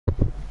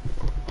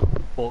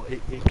but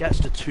it gets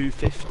to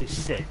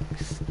 256,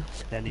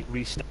 then it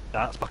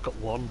restarts back at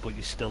 1, but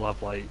you still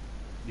have like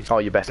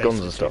your best guns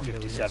and stuff.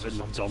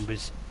 257 and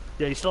zombies.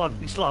 Yeah, you still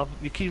have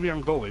you keep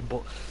on going,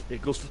 but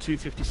it goes to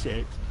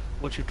 256.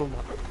 Once you've done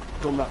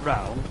that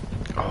round.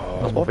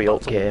 Oh, real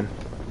game.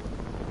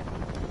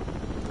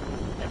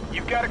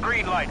 You've got a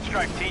green light,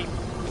 strike team.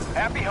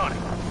 Happy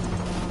hunting.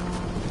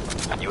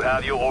 You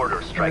have your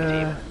orders, strike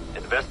team.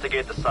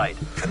 Investigate the site.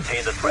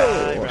 Contain the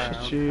threat. Oh,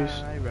 jeez.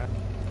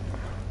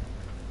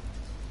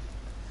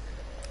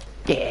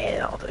 Yeah,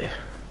 that'll do.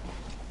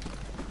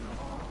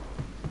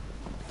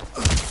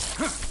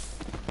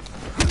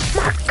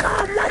 My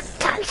God, my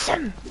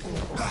Tyson!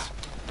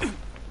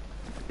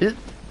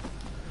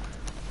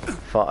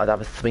 Thought I'd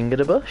have a swing at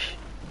the bush.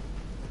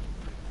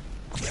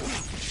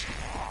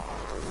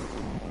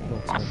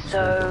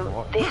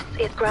 So, this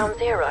is ground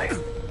zero.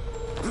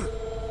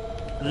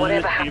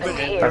 Whatever happens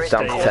here That's is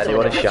down to Teddy,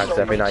 what a shags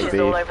every night,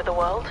 all over the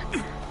world.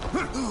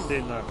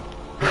 Didn't know.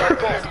 We are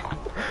dead.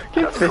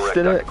 Keep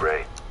fisting it.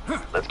 Gray.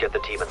 Let's get the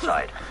team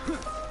inside.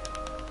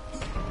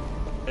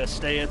 Yeah,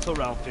 stay until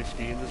round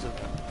 15, isn't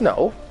it?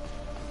 No.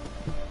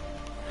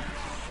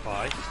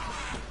 Why?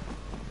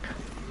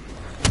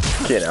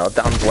 You know,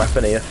 Dan's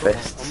weapon here,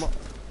 fists. I'm not...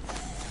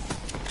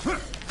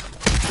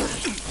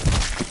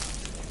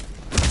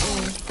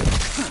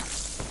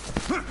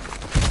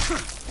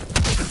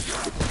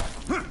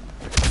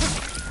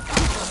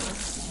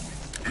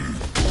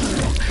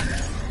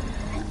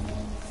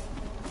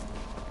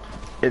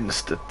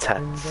 Insta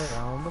tense.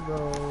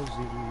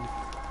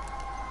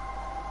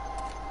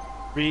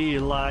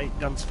 Real light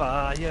guns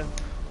fire.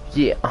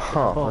 Yeah,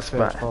 that's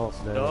bad.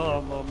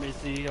 No more is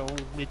the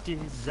only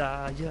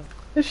desire.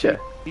 Is she?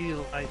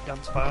 Real light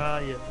guns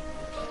fire.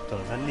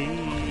 Cause I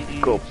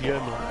need Good your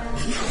light.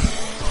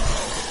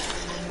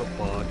 Good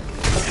boy.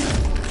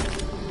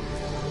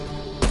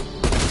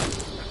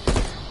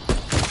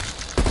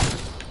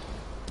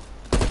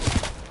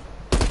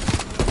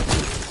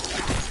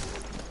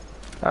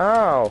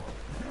 Ow.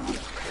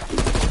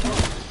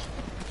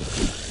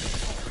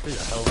 Who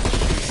the hell?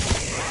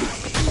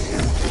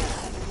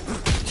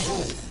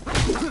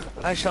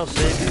 I shall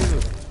save you.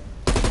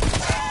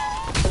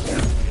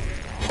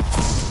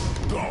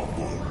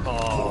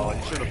 Oh,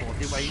 you should have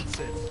bloody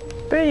waited.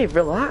 Babe,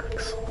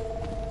 relax.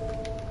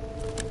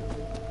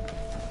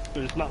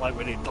 It's not like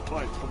we need the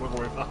points, but we're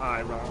going for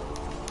high round.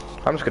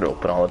 I'm just gonna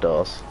open all the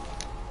doors.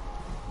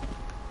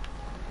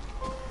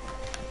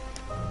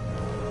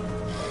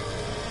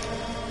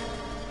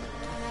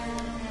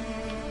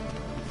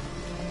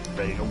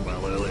 Very done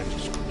well earlier,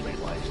 just complete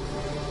life.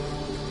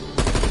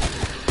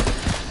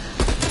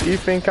 Do you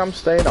think I'm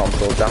staying on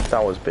till Daft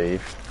Hours,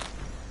 beef?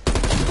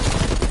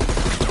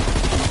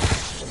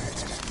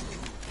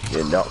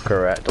 You're not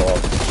correct,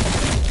 love.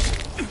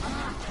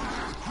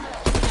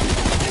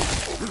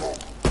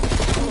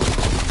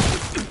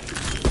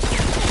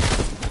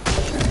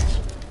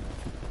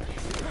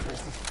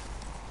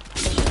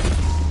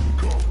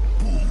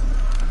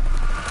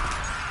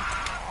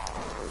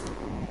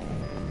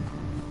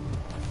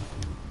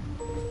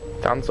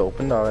 Dan's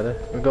opened already.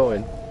 We're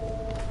going.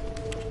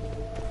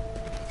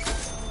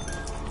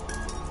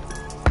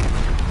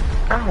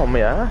 Ow, my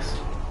ass.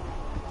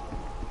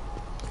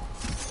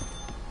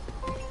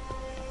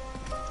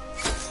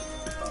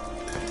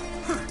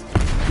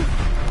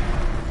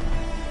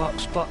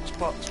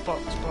 Box.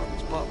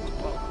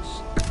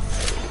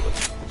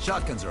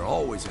 Shotguns are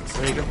always in.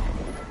 There you go.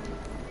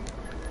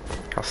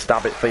 I'll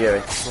stab it for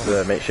you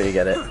to make sure you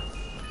get it.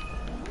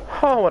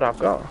 Oh, what I've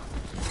got.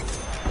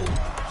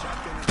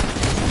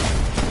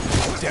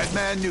 Dead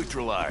man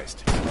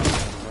neutralized.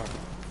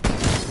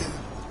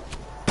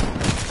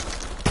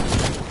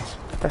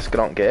 Let's get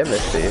on game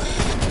this, Steve.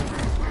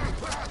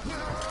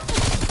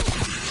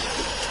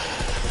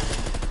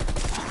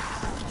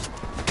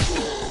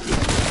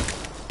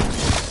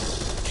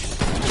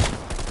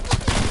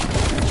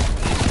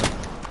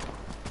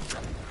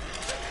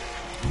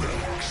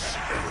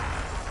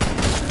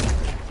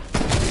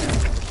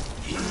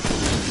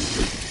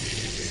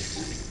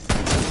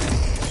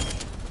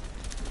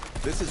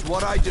 This is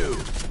what I do.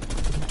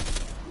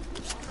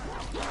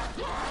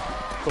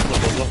 Couple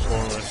of them,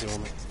 one if you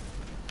want it.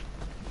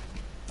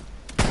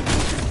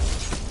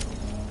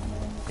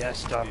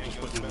 Yes, Dan,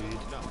 just what you need.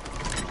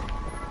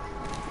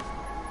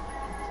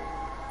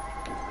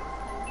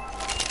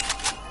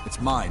 It's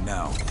mine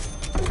now.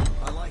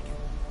 I like it.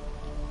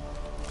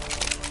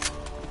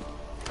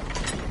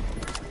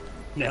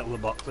 Nail the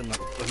box and not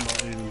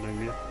even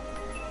doing it.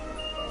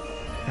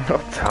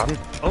 Oh, Dan.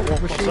 Oh,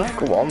 what was that?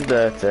 Go on,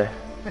 dirty.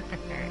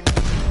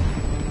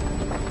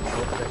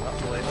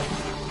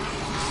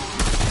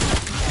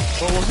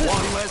 What was it?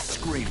 One less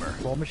screamer.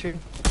 War machine.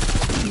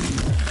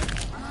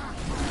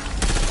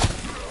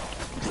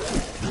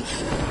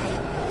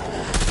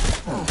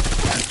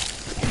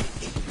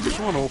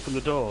 Someone open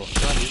the door.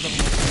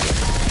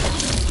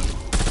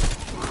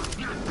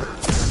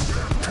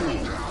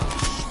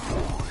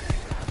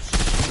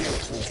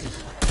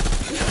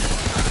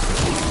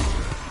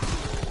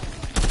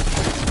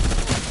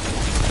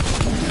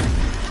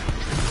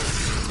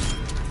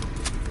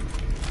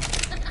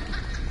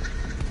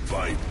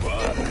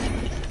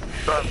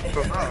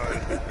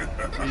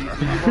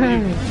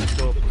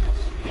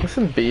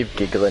 Listen, Beeve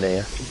giggling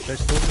here. There's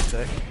still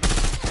the thing.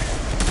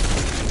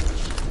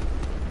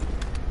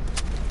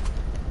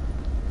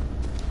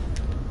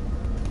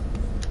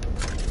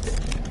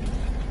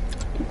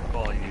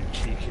 Oh, you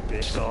cheeky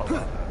bitch, stop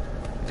that.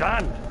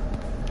 Dan!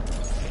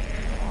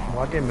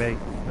 Wagging me.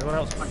 Anyone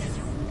else wagging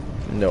you?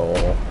 No.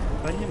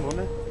 Spend your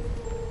money.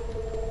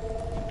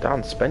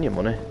 Dan, spend your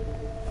money.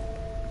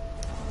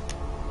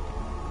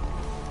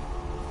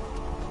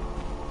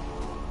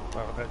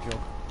 Right, I'll get a jug.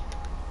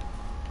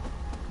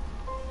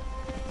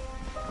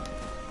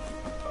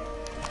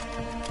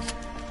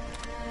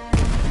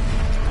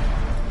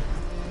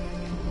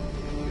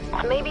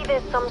 Maybe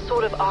there's some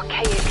sort of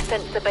archaic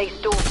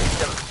sensor-based door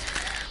system.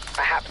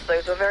 Perhaps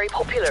those were very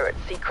popular at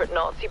secret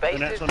Nazi The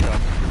next bases. one down.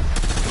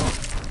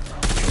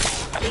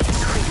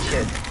 These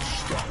creatures,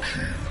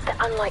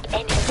 they're unlike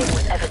anything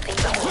we've ever seen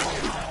before.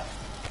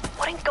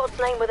 What in God's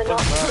name were the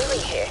Nazis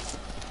doing here?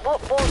 What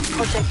was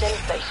Project N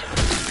Station?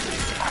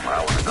 What I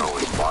want to know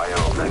is why are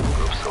all that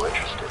group so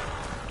interested?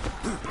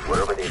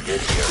 Whatever they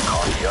did here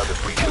caused the other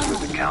breaches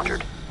we've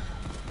encountered.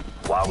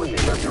 Why would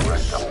they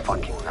resurrect some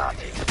fucking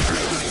Nazi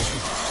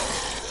experiment?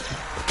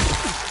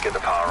 Get the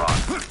power on.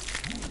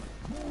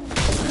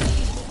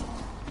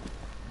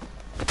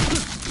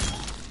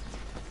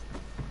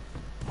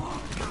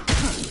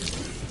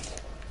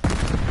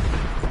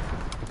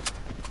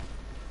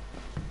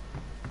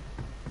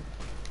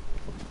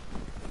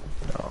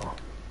 Oh.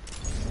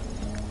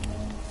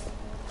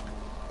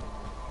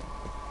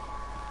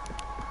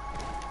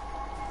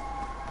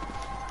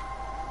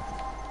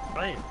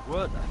 Right,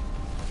 were there?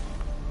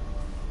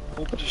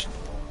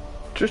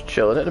 Just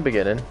chilling at the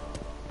beginning.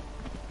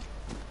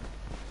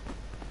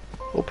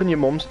 Open your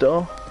mum's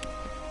door.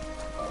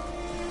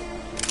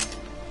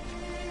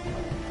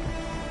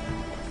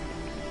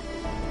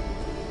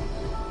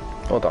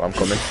 Hold on, I'm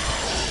coming.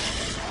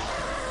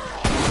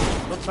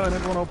 Not telling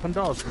everyone open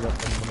doors because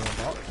that's what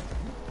I'm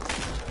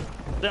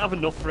about. They have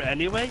enough for it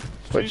anyway.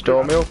 Which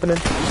door am I opening?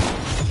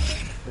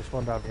 This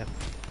one down here.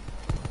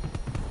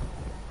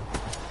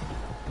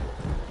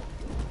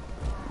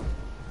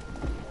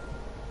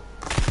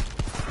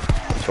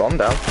 This one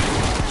down.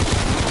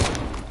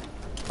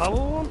 Power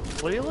one,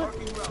 clearly.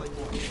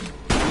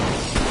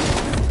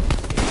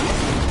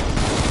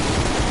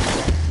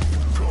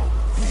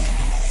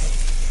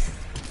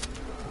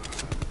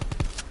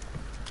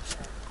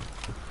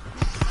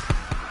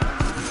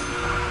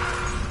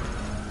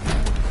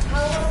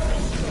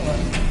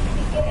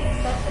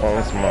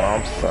 Once more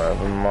outside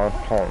with my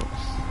pants.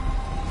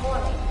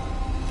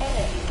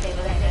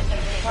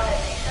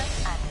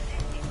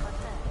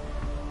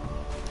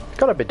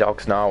 Gotta be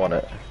dogs now on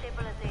it.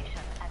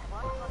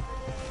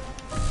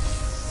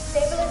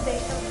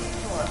 Stabilization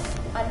secure.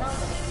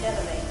 Anomaly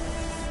generated.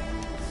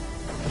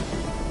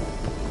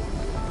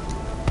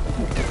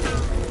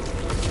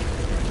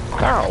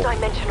 Ow.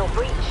 Dimensional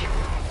breach,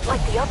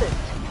 like the others.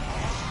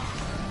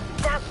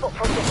 That's what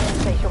Project N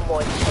Station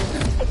was.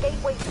 A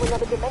gateway to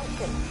another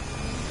dimension.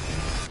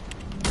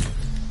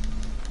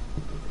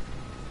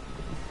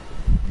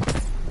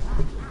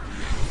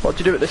 What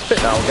do you do at this bit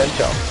now again,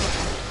 John?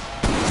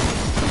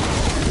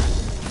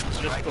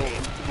 Just go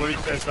where it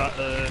says that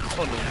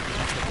tunnel.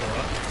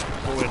 Alright.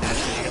 Go in there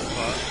so you get the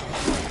part.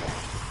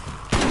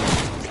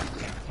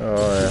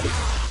 Oh yeah.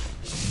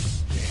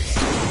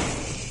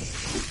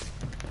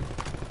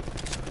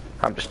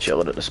 I'm just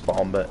chilling at the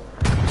spawn bit.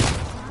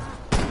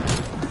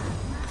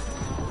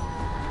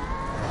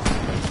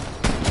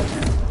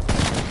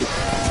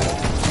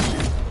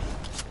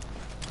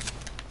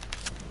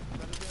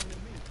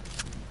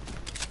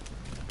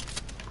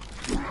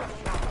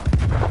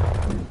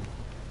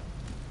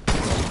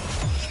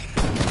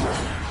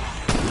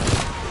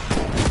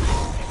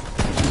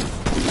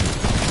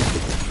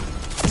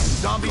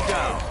 Zombie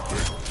down.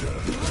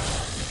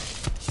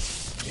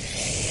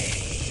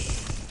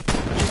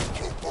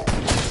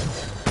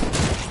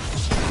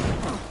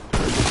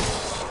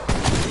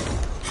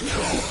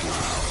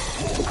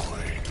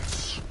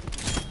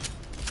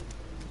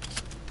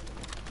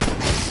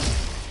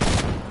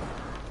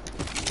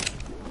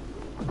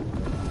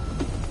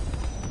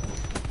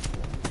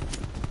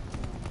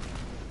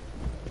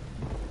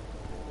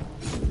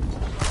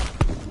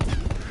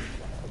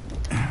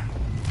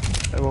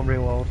 Everyone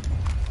reload.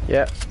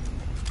 Yeah.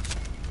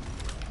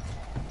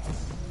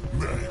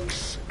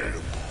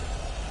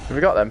 Have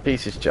we got them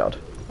pieces, Chad?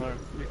 Right.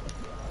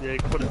 Yeah, you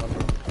can put it on.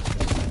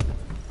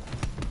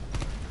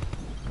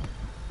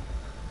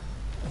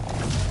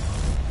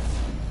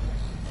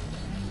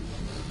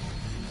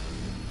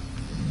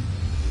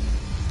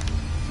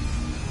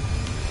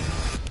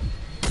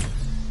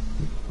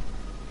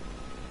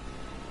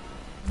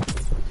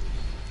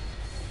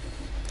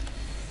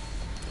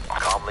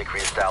 Comlink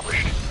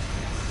re-established.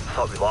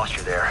 Thought we lost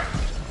you there.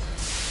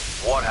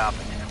 What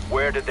happened?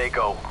 Where did they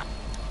go?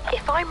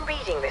 If I'm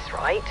reading this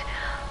right,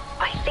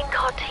 I think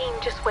our team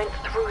just went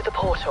through the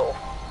portal.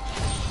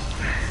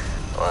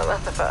 Well,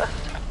 that's the first.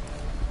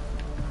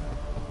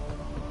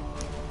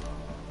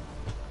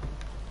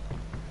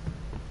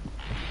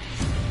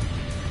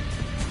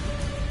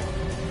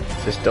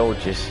 This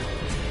Doges.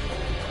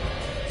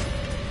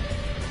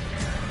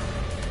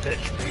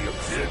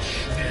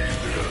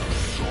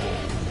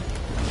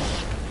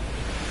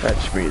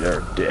 Fetch me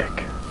their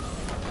dick.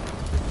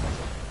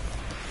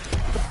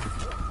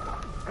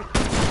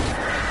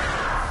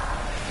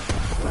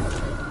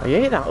 I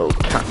hate that little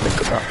cat that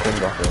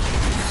comes off him.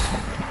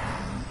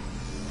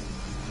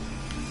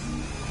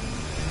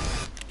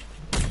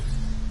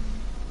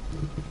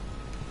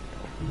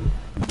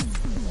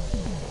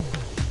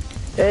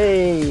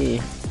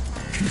 Hey!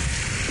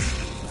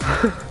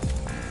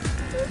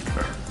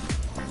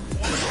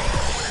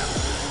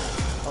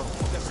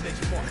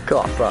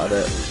 Got that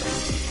it.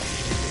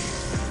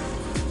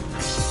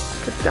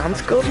 Good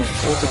dance gun.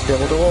 Loads of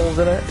dildo holes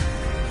in it.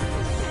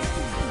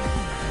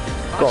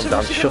 Go on,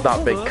 Dan, shove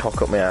that big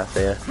cock up my ass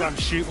here. Dan,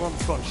 shoot one.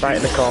 Go on, shoot. Right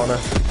in the corner.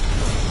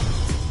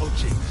 Oh,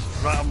 jeez.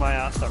 Right on my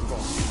ass, that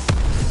one.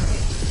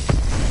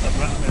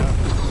 Right on my ass.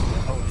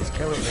 Oh, he's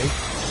killing me.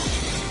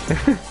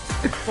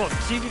 Come on,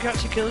 see if you can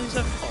actually kill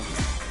yourself. Come on.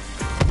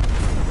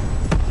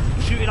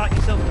 Shoot it at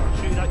yourself, Dan.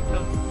 Shoot it at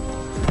yourself.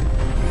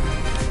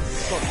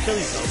 Come on, kill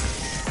yourself.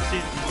 See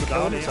if you can go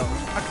down here.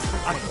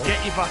 I can get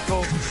you back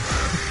up.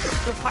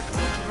 The pack of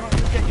punches right to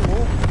get you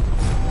up.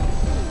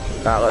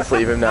 Right, let's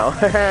leave him now.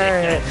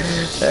 Hey,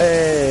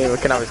 we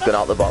can have his gun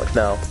out the box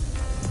now.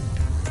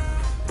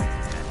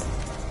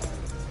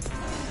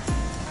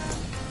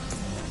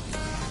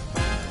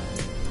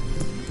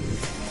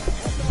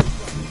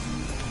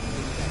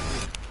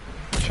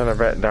 Trying to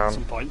write it down.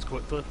 Some points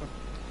quickly.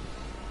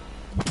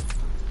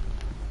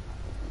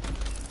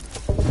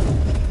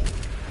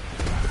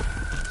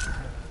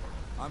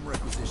 I'm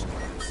requisitioning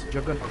this.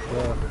 Jugger.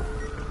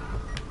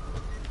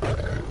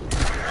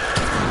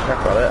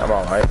 I've got it, I'm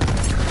alright.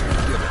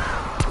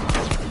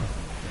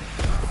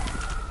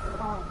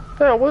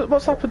 Yeah,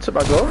 what's happened to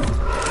my gun?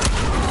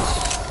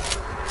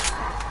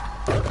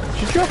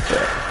 Did you drop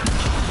it?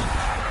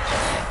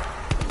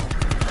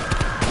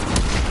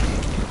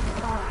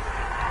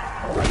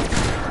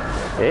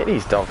 I hate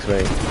these dogs,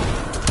 mate.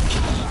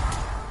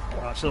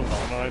 I still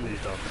don't mind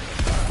these dogs.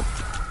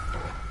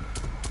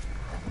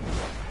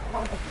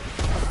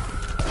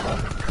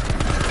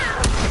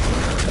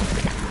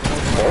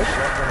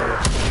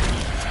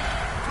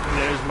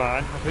 There's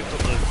mine. I picked up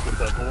the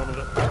purple one of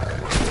it.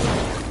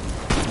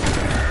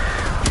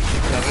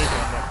 Yeah, there is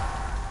one there.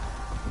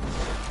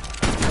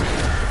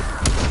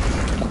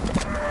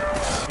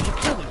 Did you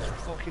kill these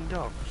fucking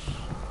dogs?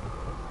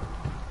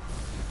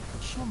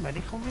 So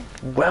many coming.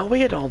 Well,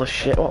 weird, all the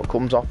shit what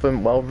comes off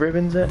them, well,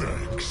 ruins it.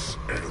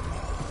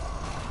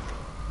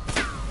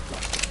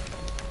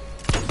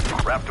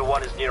 Raptor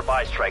 1 is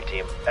nearby, strike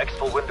team.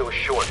 Exfil window is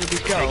short. Should we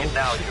So go? take it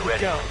now if you're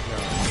ready.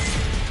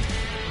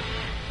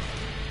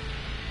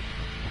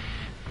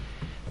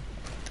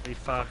 He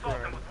fuck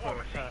around.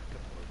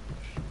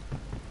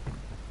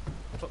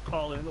 Stop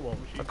calling in the wall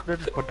machine. I could have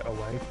just put it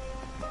away.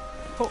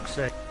 Fuck's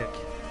sake.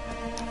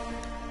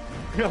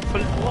 You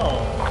put it in the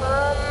wall.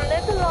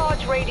 There's a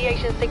large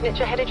radiation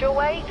signature headed your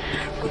way.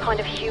 Some kind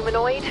of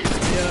humanoid.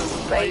 Yeah.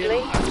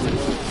 Vaguely.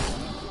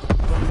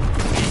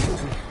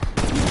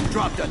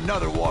 Dropped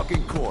another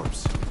walking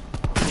corpse.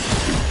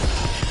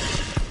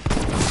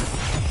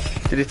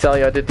 Did he tell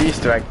you I did the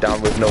Easter egg down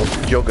with no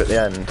jug at the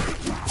end?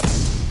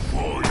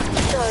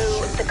 So,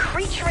 the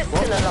creature is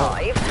still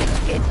alive.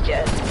 It's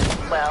just,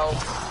 well,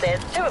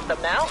 there's two of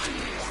them now.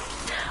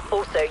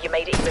 Also, you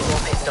made it even more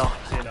pissed off.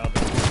 You know,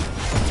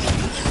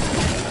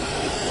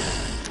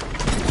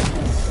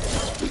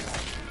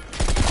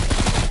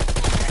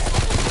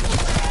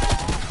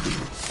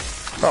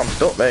 Oh, I'm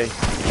stuck, mate.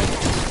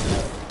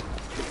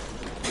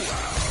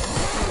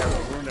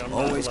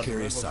 Always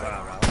carry a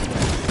sidearm.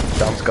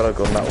 Dan's got a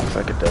gun that looks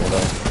like a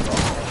dildo.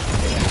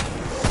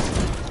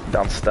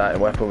 Dan's starting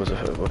weapon was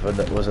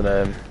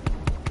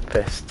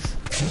fists.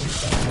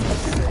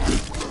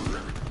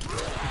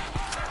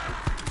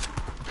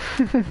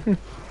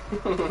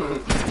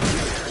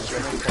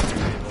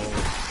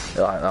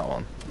 You like that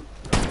one?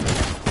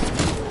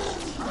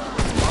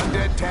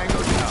 Undead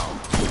tango down.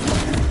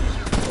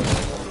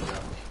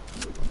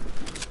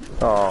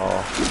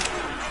 Oh.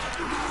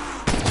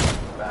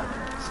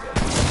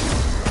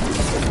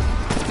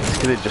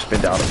 Could have just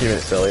been down a few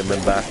minutes earlier and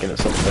been back in or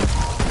something.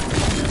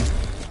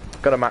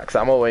 Got a max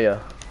ammo here.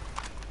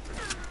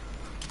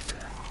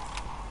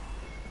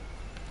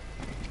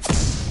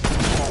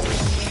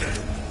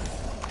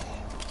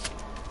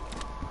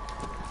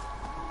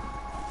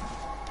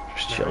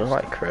 Just chilling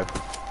like a crib.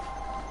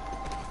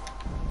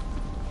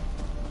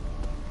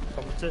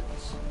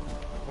 politics.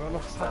 We're on a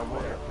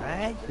family.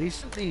 Hey,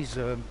 these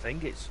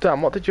thingies.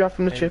 Dan, what did you have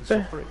from the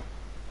chippy?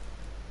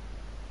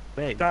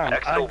 Mate, Dan,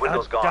 Exfil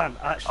window's gone. Dan,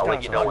 actually, I'll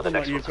let you know when the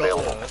next you've one's got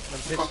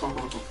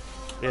available.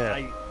 there,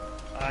 yeah.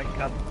 I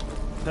had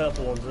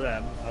purple ones of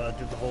them, and I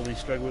did the whole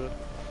Easter egg with it.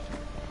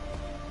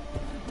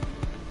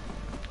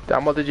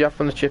 Dan, what did you have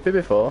from the chippy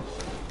before?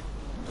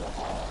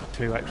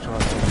 2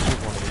 extra sausages,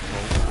 1 in each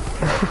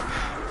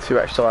hole. 2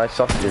 extra large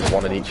sausages,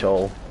 1 in each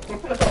hole.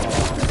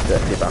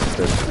 Dirty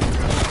bastard.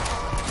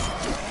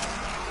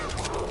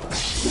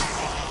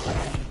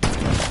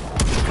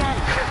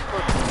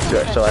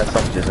 stretched till I had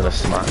sausages and a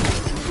smack.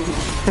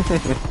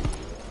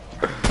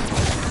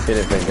 He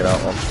didn't think of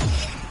that one.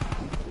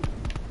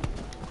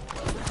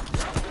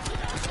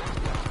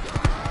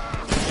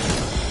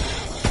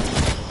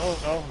 Oh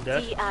no, I'm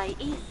dead.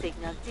 DIE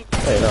signal detected.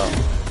 Hey, no.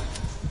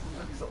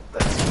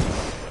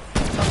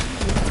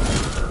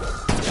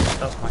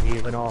 That's my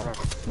healing aura.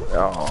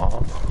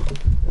 Oh.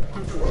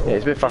 Yeah,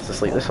 he's been fast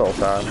asleep this whole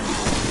time.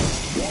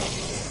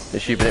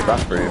 Just you been in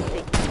bathroom.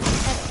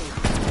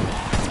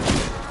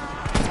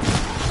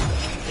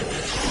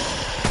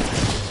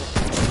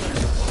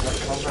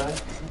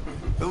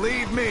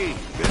 Believe me,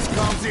 this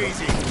comes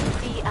easy.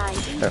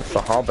 That's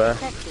the hobby.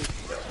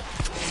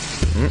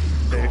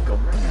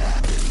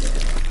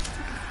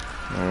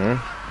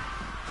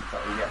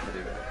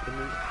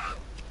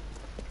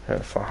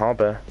 That's the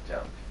hobby.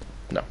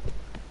 No.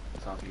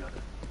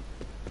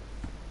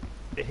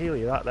 They heal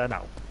you that there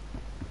now.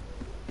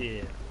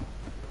 Yeah.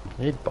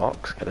 Need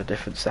box, get a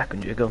different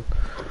secondary gun.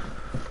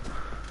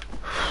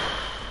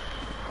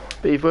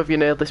 Beaver, have you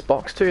nailed this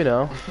box too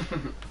now?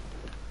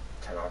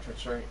 10 archer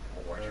straight,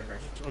 or warrior straight.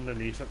 It's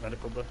underneath it,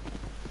 medical bay.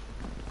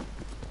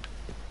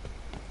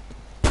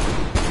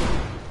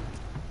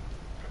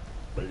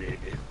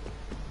 Believe you.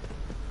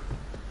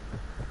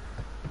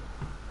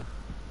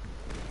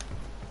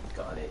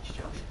 Got an itch,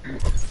 Josh.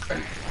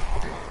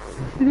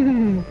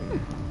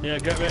 Yeah,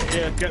 get ready.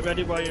 Yeah, get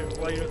ready while you're at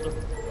the.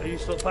 Are you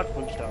still pack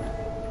punch down?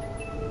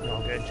 No,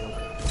 I'm getting choked.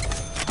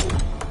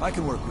 I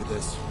can work with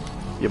this.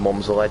 Your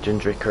mum's a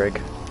legendary,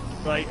 Craig.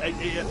 Right, Ryan,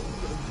 do you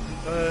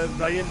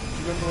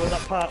remember where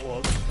that part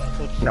was? That's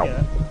what you No.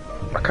 get.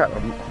 I can't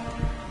remember.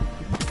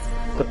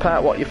 The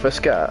part what you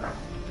first get?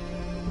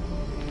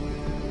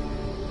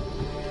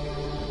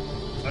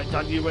 Right,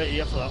 Dan, you wait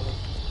here for that one.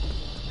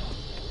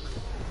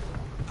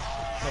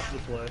 Off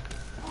this way.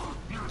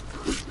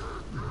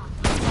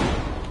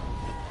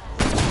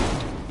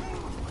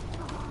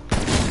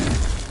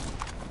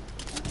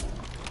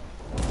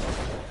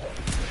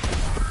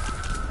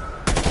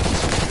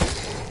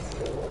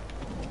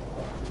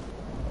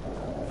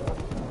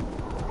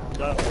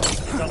 That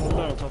one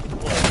there on top of the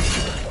floor.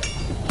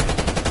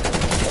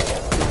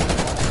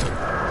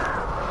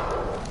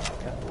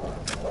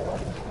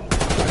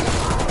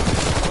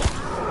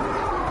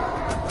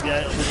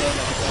 Yeah, it's there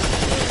now.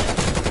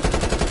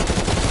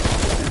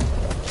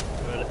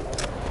 Ready?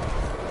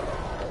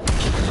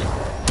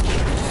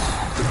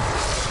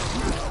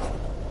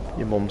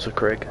 Your mum's a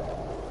Craig.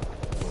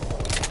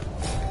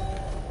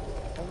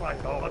 Oh my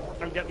god,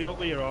 don't get me up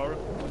with your aura.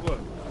 Good.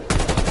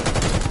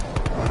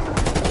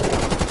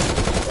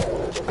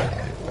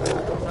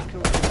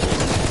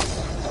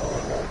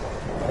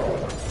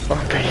 Oh,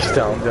 face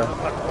down, John.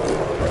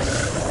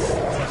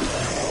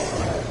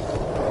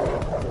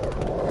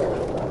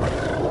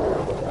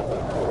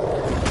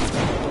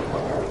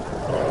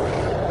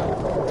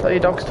 Tell your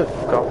dogs to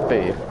fuck off,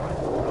 Beef.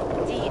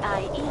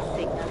 DIE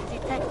signal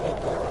detected.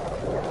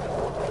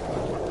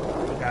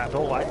 I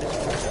don't like this.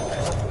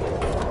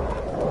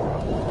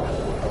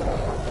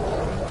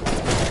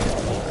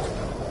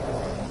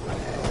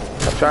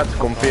 I've tried to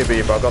come for you,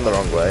 Beef, I've gone the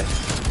wrong way.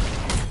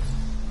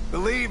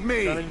 Believe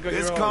me,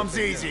 this comes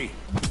easy.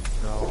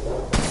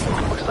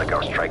 Looks like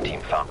our strike team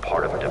found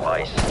part of a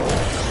device.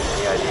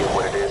 Any idea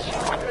what it is?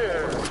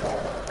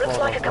 Looks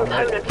like a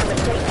component from a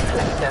data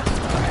collector.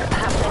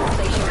 Perhaps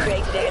Sensation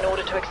created it in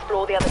order to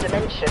explore the other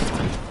dimension.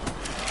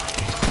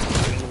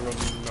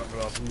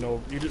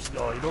 No, you just you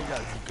don't get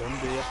a gun,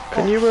 do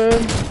you?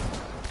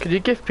 Can you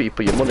give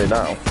people your money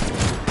now? No,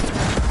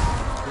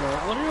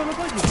 what are you on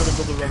about? You've got to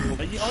go the wrong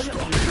way. Oh yeah,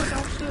 you're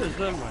downstairs,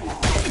 don't we?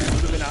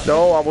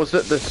 No, I was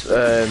at this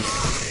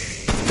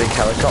big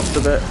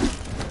helicopter bit,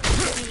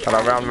 and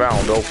I ran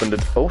round, opened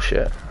it. Oh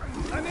shit!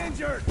 I'm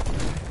injured.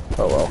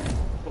 Oh well.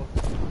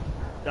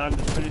 Dan,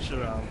 just finish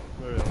around.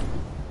 Where are you?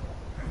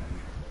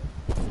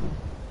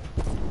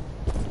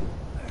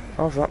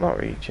 How's that not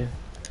reaching?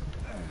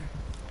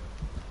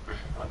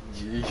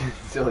 You can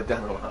still it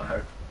down a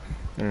lot.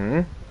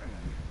 Hmm.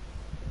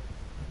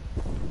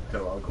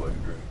 So I'll go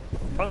through.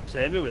 Can't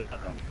save me with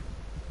that, Dan.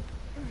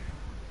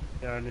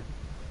 Yeah, I know.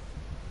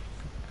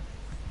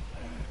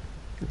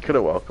 You could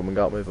have welcomed and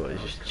got me, but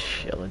he's just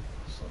chilling.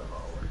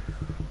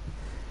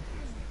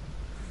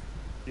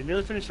 You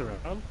nearly finished the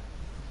round.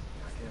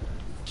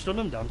 Stun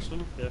him down, stun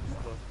him. Yeah,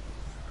 go.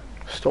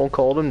 Stone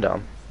cold him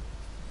down.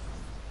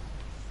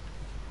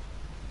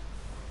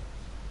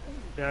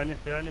 Behind you,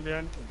 behind you,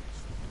 behind you.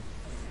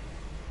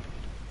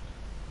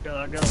 Get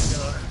that, get that, get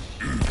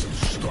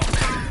that.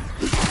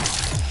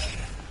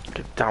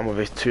 Get down with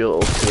his two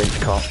little 2-inch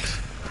cocks.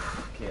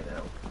 Can't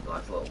help.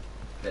 Nice little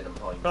venom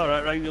point.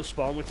 Alright, right, you'll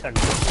spawn with 10.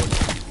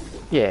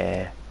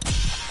 Yeah.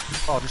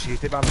 Oh, just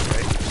used it, man. I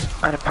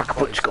had a pack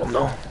punch gun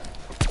though.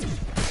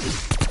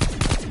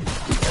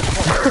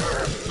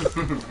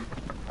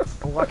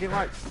 Oh, I get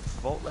like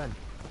vault then.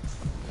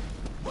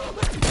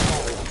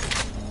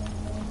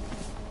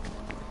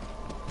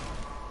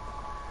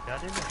 Yeah, I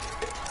didn't know.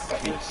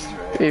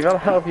 Steve, how the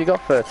hell have you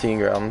got 13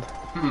 grand?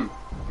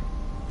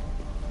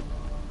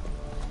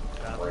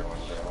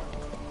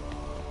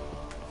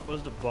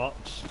 Where's the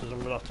box? Because I'm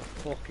gonna have to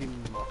fucking...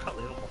 I can't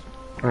leave it.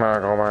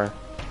 Oh man.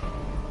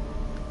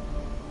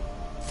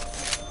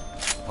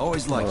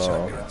 Always like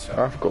shotguns. I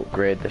have to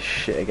upgrade this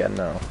shit again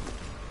now.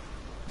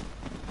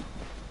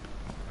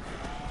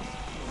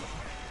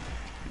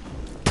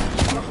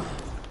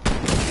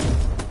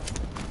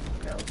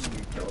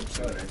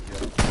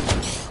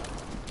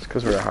 It's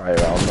because we're a higher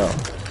round now.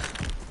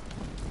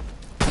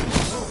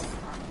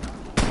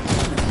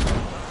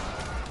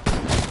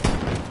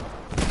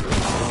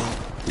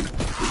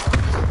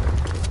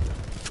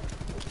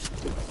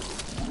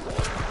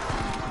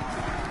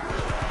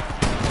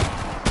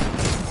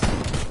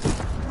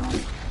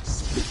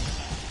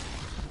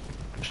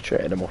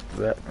 Straighten them up a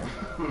bit.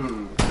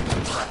 I'm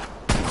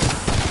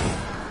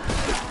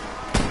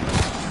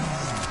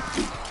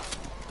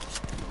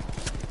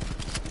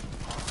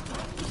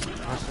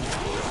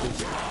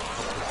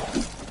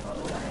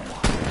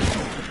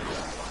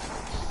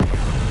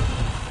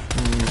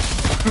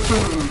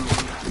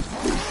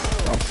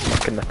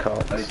smacking the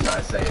cards. He's trying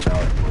to say it now.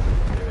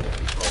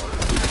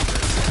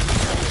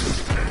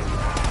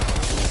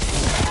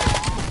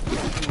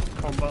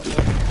 Combat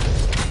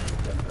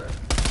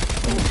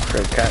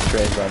Can't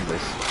train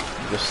zombies.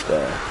 Just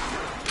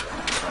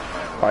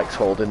likes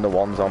holding the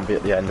one zombie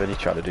at the end when you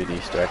try to do the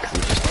Easter egg, because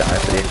he just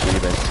dies for the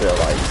achievement to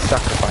like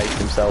sacrifice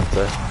himself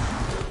to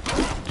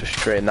just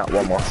train that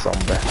one last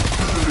zombie.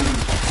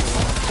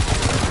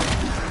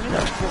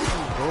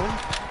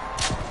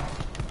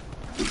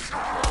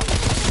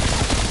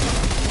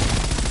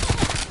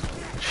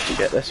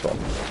 Shit, this one.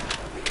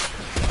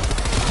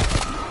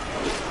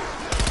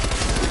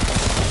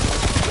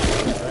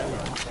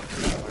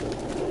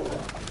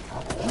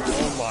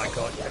 Oh my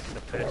god, you're taking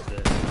the piss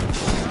there.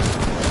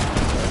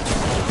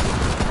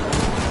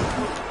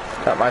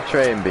 Can't my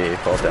train be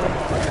fall down?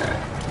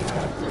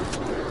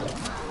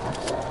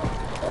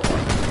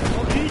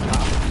 What do you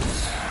have?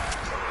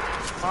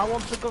 I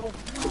want to go.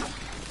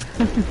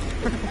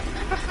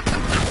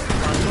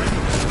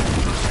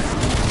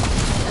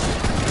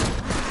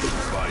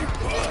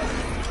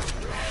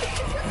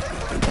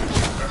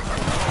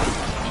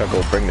 Shall I go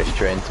bring this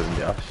train to him,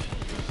 Josh?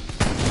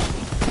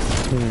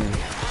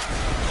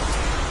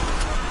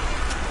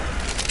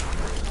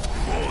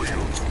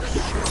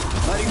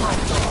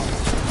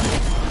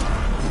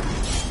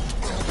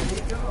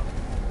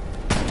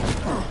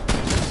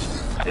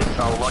 It's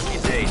our lucky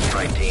day,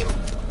 strike team.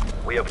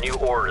 We have new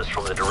orders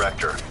from the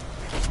director.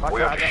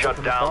 We have to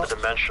shut down the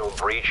dimensional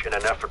breach in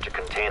an effort to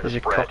contain the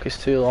Your spread. cock is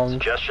too long.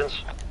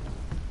 Suggestions?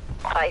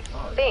 I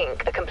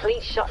think a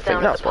complete shutdown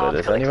of that's the what it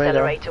is particle anyway,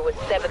 though. accelerator would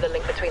sever the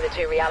link between the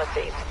two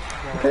realities.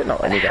 Okay,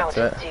 not when But you how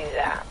get to to it. do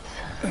that?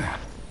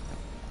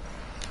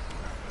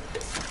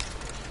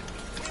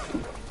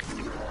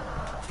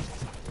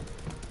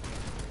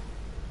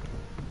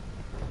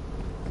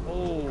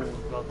 Oh,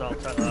 well, I'll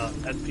take that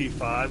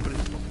MP5, but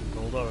it's fucking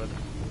gold already.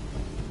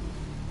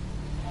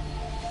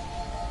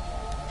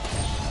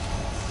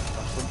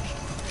 That's lunch.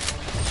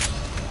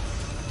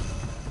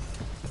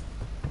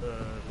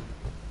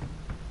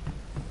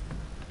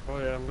 Oh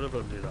yeah, I'm gonna go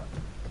and do that.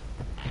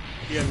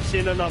 Yeah, I'm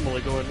seeing an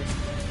anomaly going.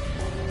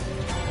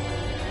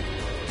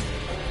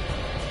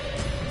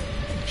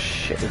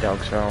 Shit, the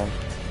dog's round.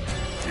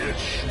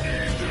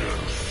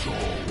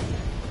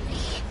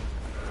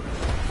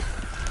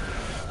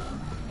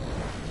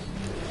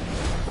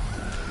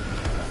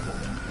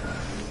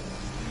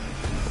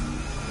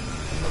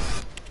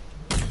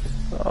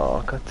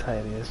 Oh, God,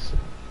 tired he is.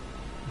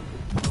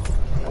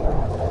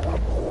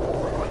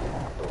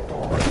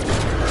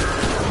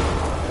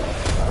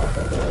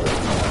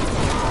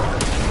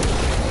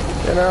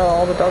 You know,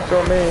 all the dogs are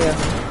on me.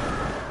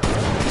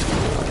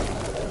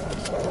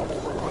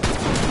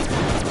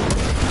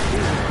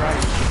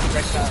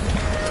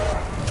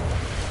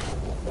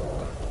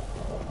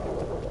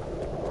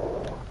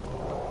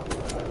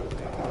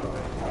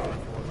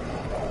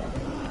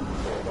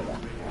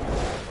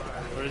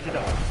 Where is he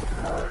now?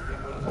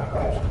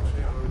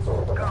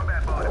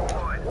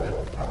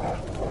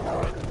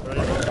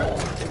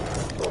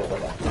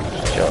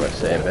 Sure, let's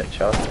see a bit,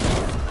 Chad.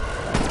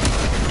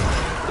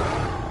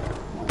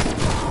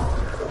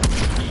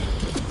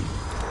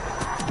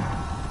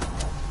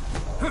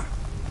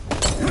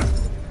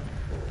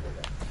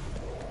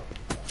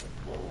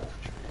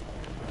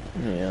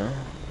 Yeah.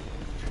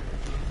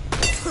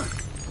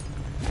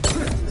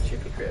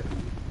 Chicken crib.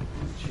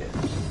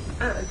 Chips.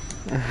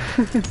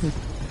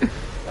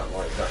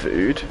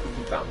 Food?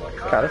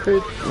 Kind of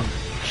food?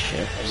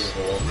 Chips.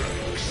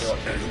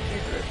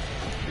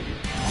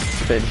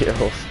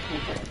 Videos.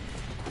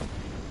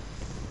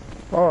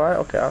 Alright,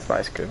 okay, that's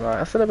nice, good. Right,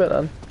 that's in a bit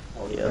then.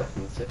 Yeah.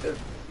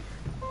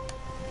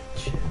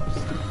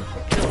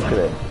 Look at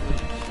it.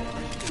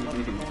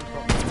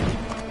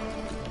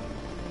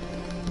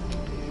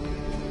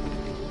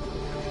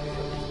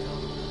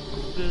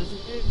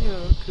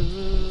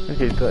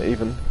 He's not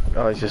even.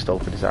 Oh, he's just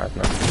opened his eyes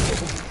now.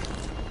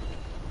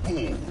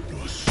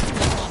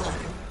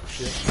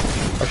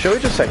 I'm sure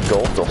he just said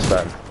gold dust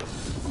then.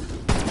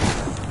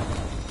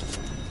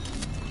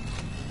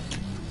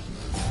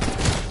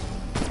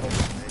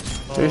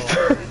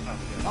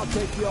 I'll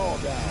take you all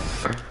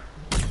down.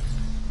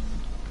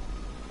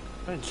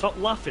 Man, stop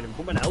laughing and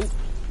coming out.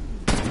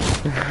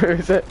 Who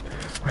is it?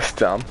 West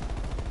Ham.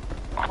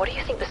 What do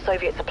you think the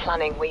Soviets are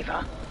planning,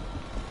 Weaver?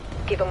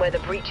 Given where the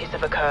breaches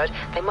have occurred,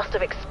 they must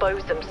have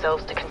exposed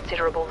themselves to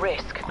considerable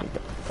risk.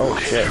 Oh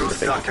shit.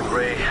 Truth, Dr.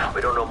 Gray, we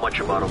don't know much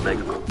about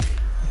Omega Group.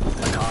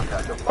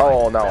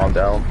 Oh, now I'm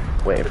down.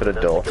 Waiting for the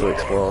door to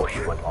explode. She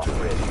went off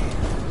grid.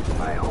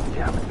 I hope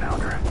you haven't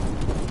found her.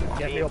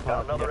 Get me up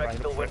Got on another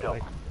exfil window.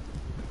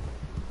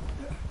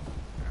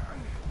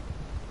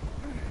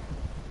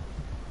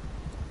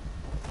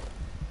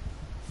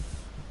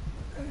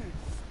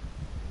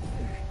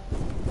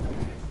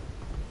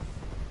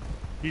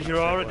 Use your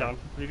aura, Dan.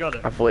 You got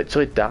it. I've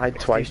literally died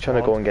twice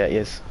trying to go and get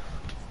yous.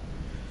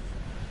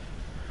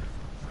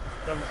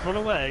 Dan, run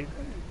away.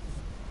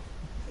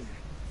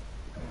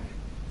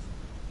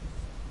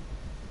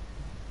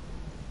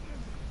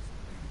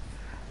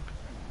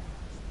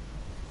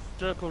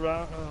 Circle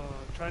round. Oh,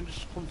 try and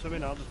just come to me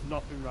now. There's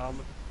nothing round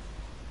me.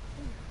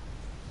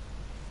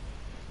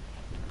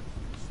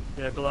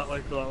 Yeah, go that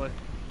way. Go that way.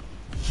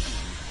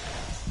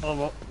 Oh,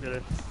 what? Get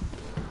in.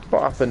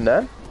 What happened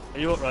then? Are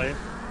you up, Ryan?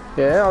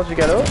 Yeah, how'd you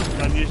get up?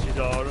 Dan, use his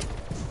aura.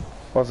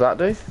 What's that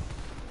do?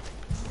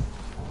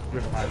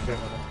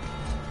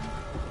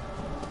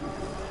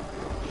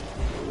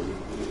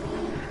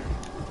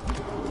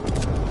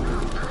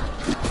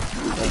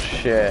 Oh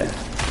shit.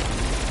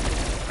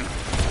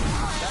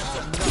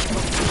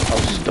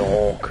 Oh,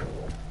 stalk.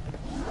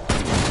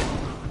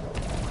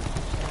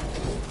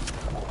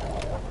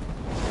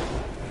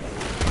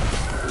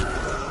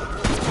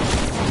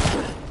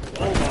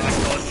 Oh my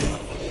god, you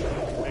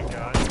big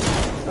guy.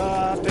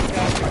 Big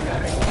guy.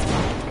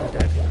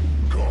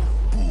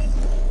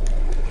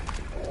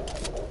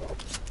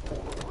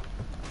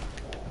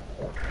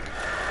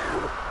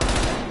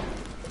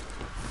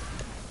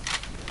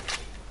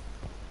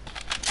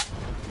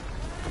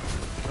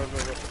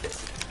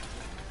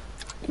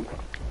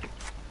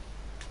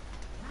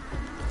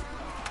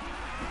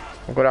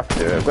 I'm gonna have to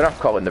do it. We're gonna have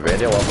to call in the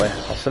radio, won't we?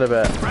 I'll see in a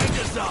bit.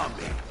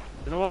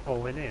 You know what? We'll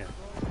win here.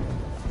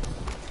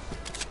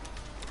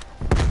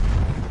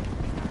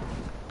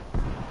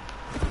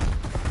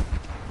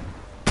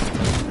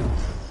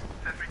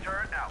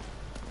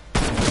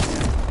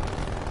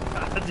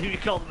 Do you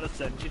call them a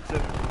sentry too?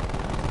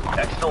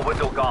 Exfil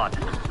window gone.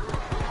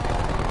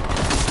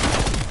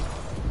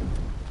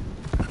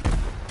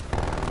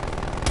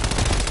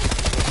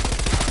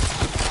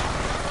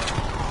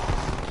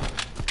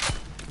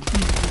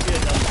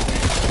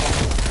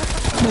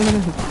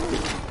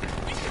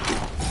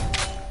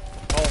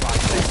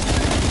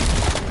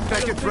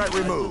 Second threat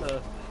removed.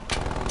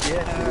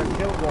 Yeah,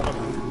 kill one of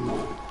them.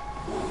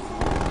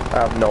 I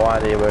have no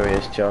idea where he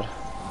is, Chad.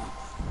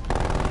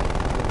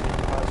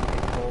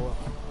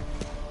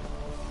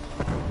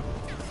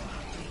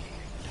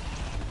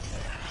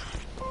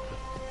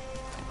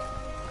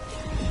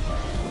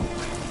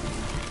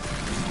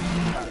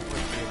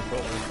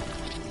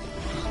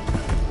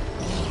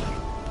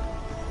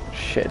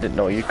 Shit, I didn't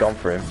know you'd gone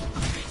for him.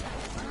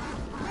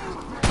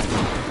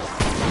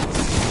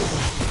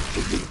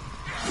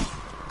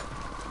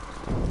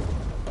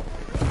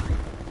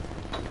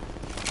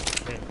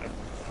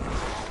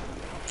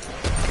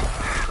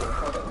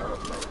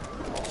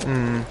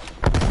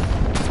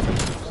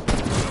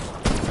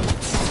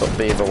 Took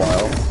me a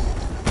while.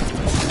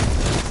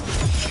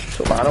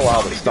 Took mine a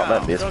while, but it's not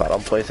meant to be as bad on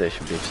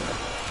PlayStation View, so.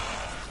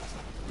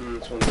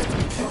 It's one of the...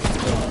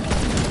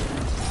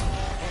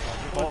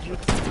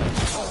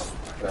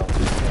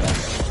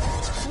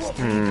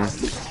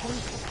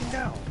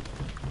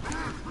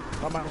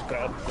 My man's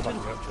got up the back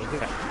of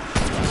it.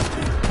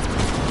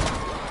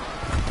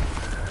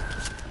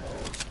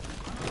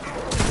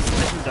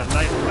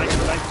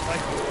 Nice.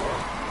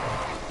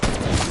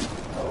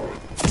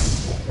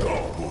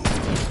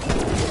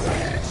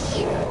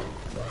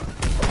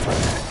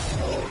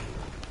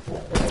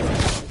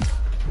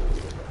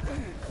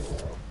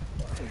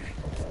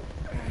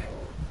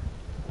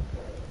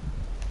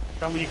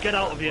 Dan, when you get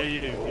out of here,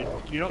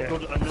 you're not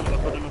good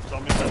enough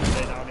zombie to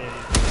stay down here.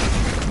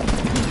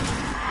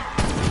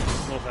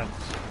 No offense.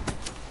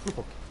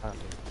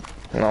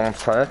 No, I'm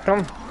trying to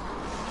come.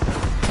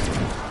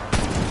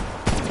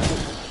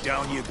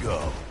 Down you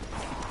go.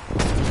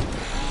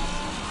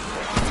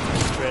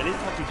 Really?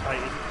 I'll be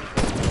fighting.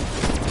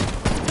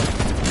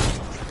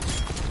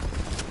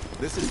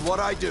 This is what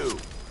I do.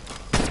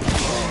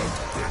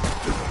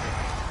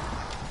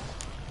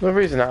 The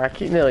reason I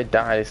keep nearly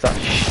dying is that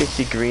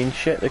shitty green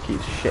shit that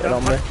keeps shitting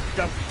on me.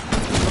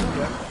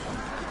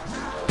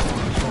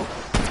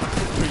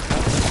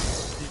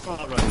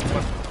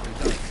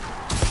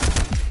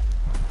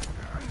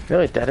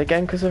 Nearly dead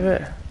again because of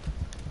it.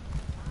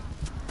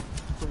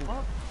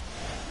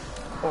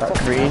 That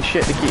green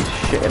shit that keeps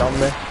shitting on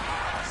me.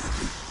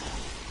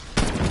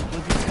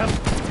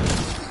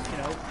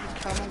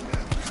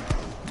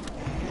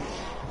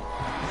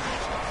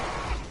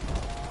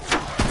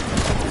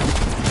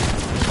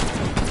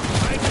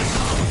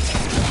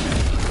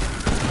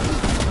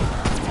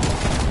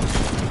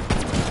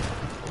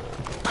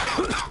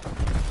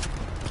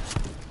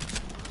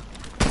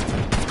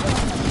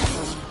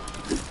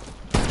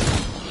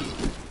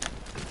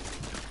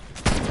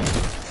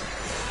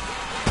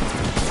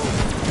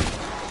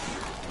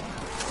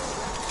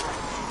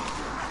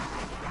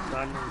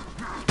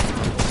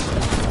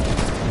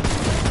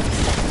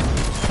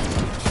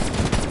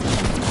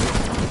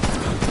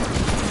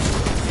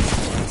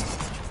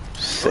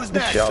 the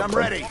next? shot. I'm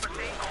ready.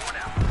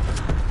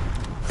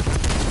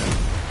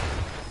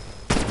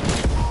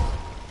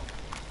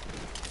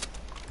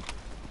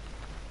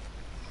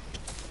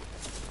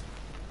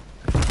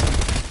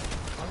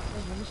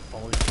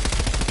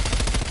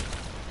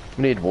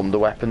 We need wonder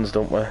weapons,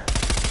 don't we? I know,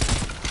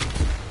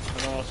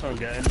 that's what I'm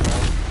getting.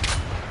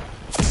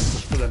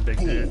 Just for them big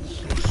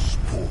hits.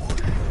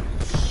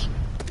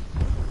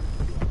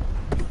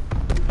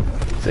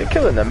 Is it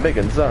killing them big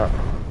ones, that?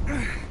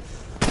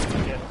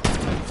 Yeah.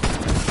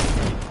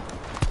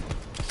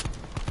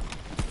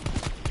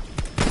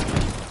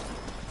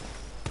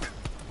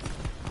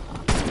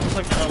 It's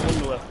like that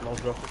wonder weapon I'll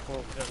drop it for.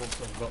 Yeah,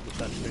 once I've got the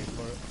best thing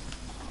for it.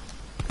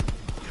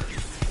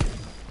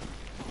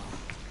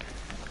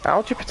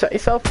 How do you protect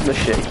yourself from the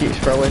shit he keeps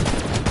throwing?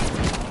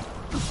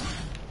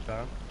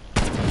 Down.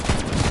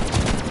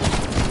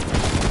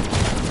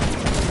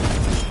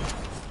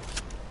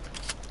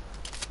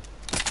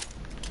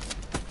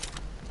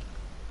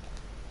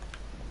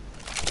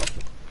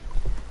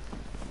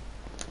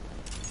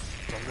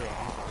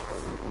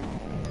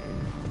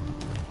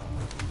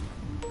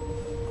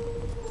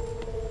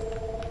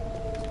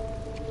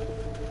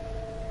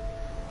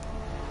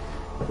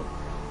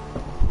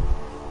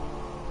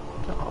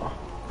 Oh.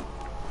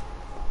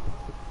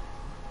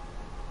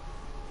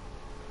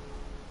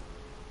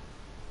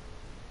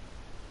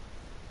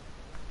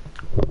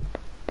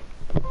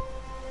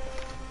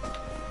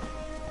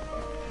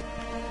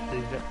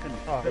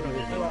 Oh, you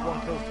still have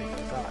one kill streak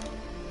inside.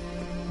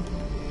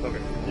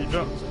 Okay. You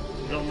dropped it.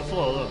 Is it on the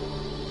floor though?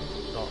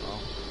 Don't know.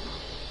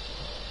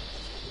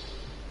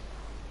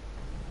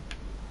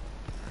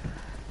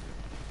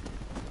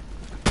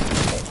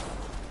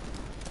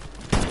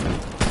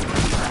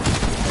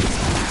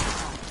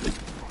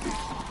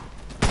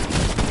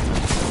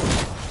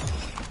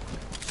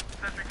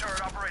 Sentry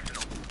turret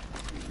operational.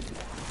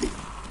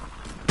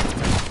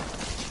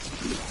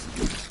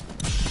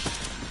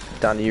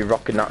 Dan, are you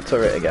rocking that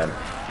turret again?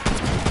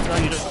 No,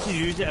 you don't have to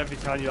use it every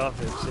time you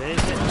have it. Save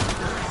it.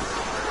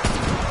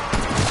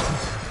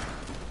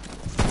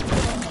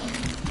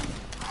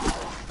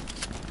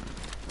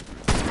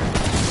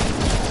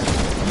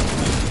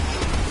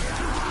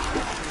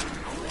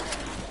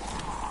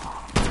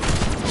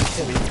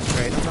 Kill me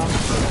straight on that.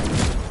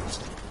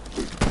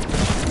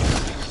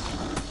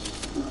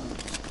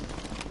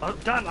 Oh,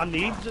 Dan, I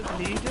need it.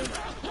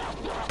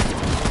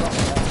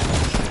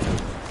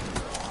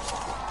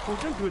 We're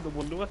going to do it the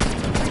wonder weapon.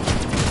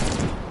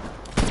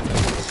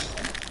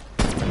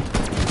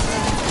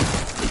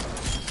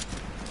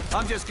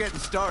 I'm just getting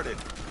started.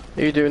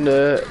 Are you doing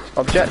the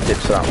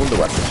objectives for that wonder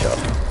weapon shot?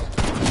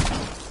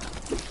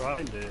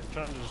 Trying to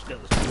just get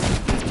this.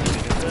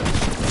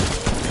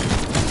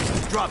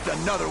 Dropped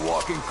another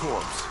walking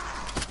corpse.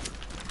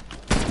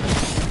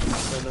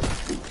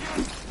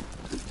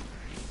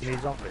 He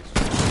needs office.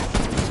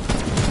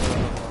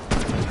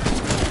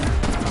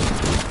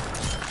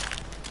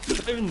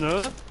 Even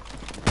there.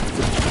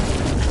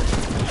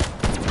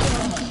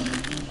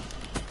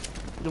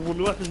 The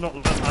wonder weapon's not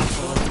that bad.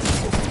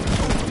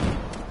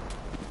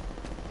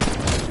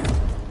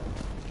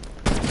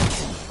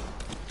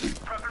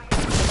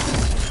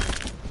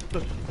 The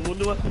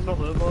wonder weapon's not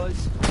there,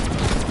 boys.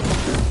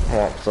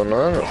 What's on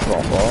there? That's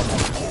not bad.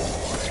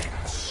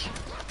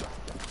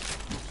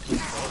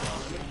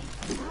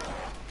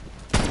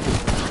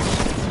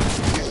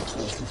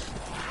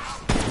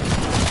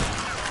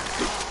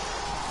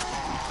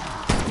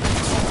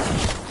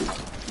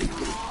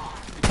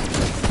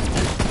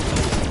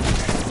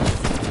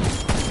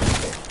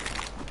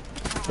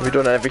 Have we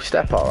done every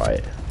step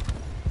alright?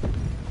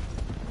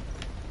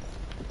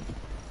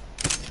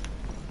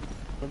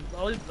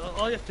 All you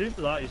have to do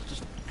for that is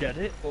just get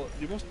it, but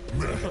you must not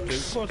do it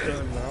for a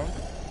certain round.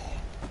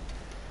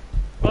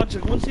 Roger,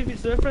 go and see if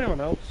it's there for anyone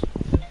else.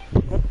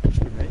 Not just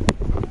for me.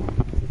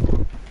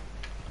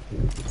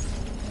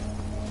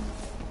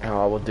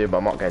 Oh, I will do, but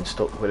I'm not getting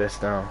stuck with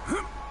this now.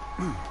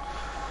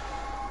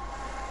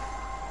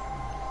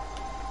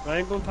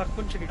 Ryan, go and pack a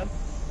punch again.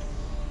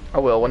 I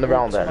will when the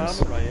round Get some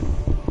ends. armor, Ryan.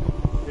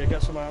 Yeah,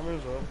 get some armor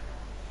as well.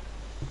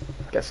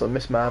 Get some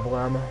Miss Marvel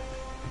armor.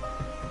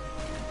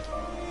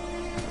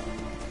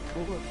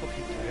 Oh, what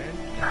fucking turn.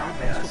 Oh,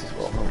 yeah, this is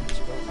what I want.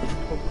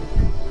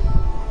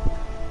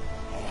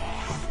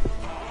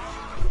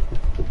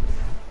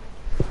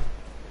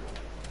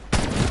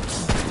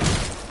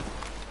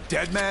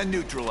 Dead man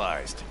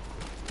neutralized.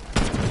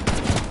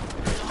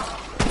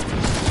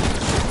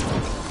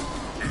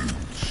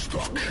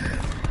 Stuck.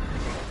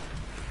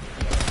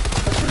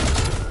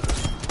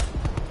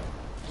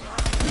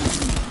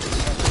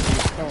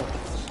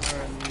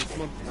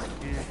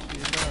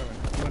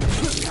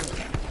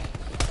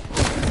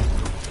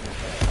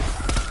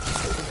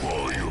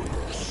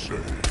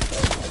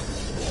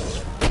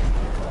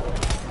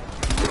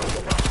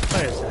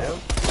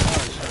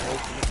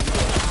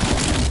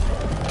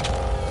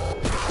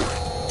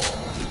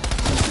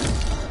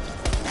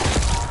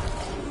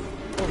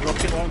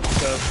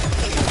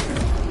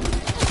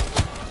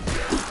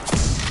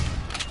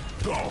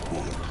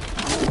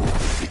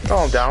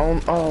 Calm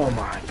down. Oh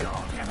my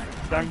god.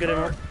 Dan, get him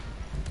up.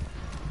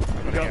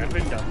 You got the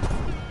thing down.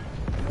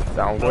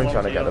 Now I'm going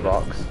trying to get the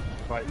box.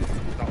 Right,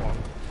 that one.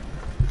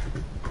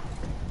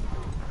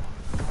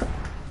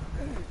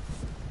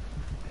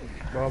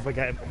 Well, we're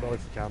getting more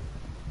if you can.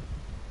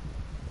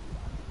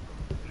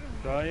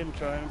 Try him.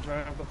 I've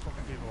got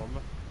fucking people on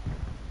me.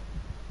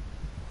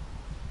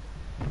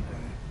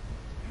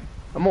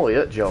 I'm only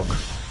at jug.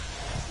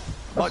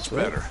 Much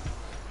better.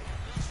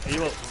 Are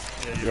you up?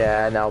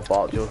 Yeah, now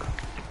bot jug.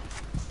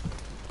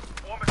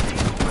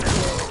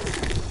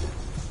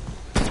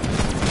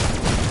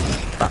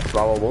 That's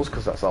how I was,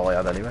 because that's all I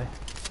had anyway.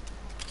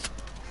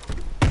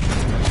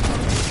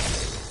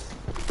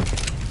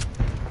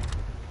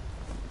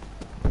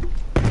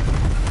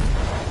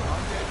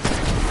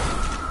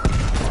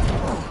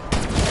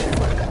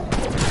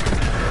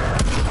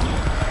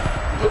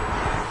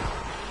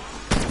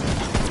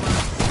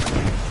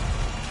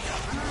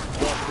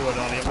 What's going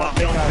on here? What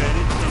the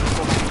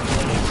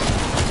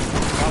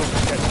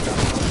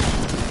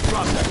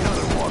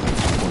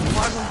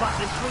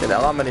You know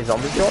how many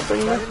zombies you want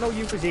bringing I me? didn't know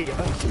you could eat it.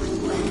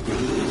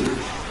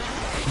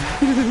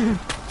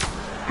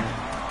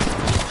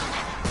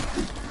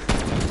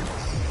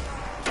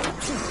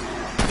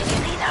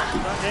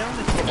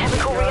 The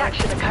chemical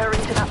reaction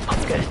occurring to that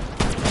fungus.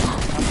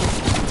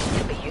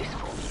 Could be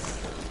useful.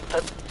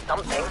 For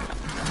something.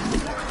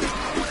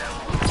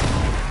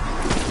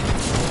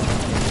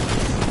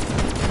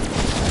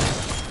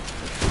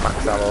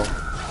 Max ammo.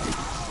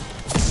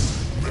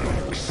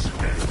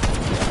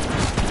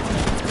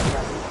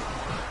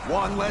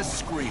 One less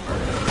screamer.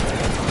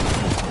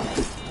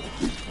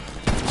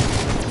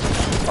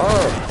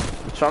 Oh,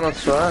 I'm trying to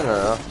turn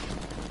her.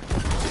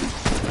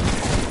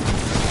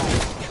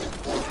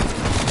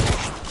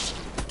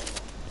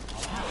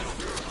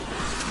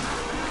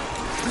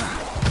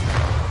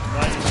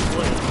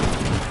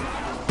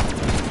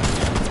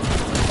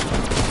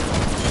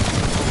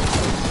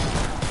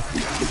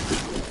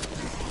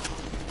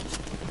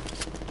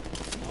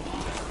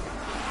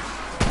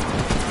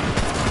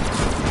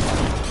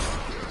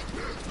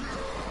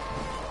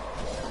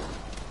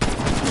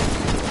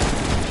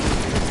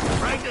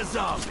 Frank a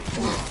zombie.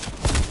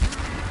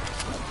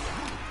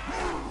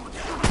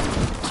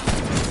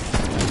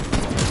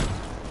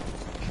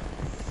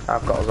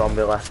 I've got a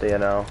zombie left here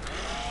now.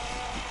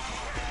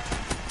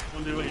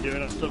 Don't do what you're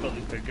doing, I've still got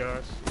these big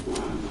guys.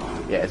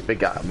 Yeah, it's a big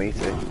guy at me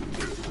too.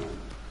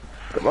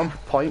 Got 1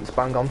 points,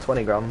 bang on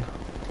 20 grand.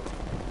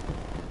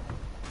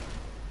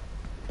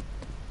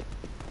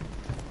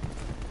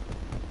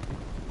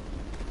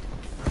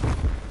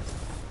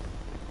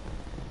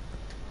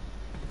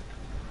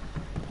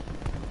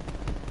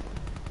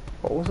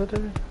 What was I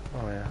doing?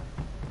 Oh yeah.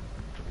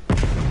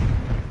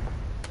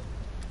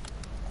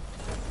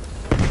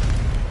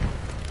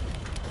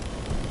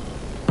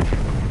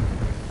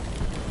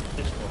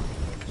 This one.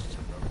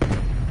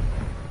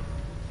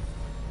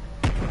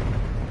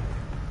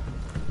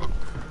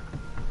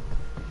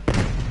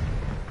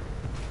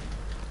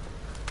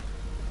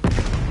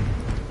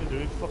 We're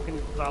doing fucking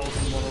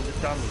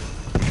 1,100 damage.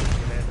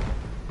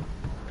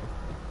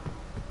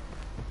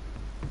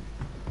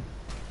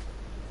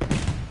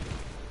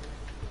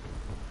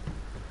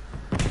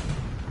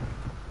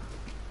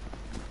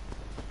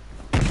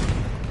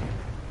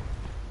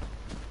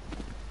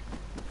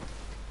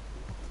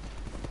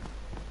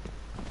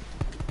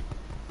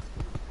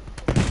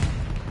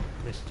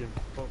 Missed him.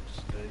 Fuck's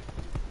sake.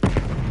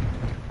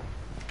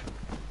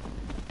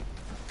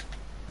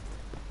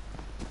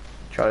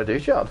 Try to do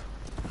Chad.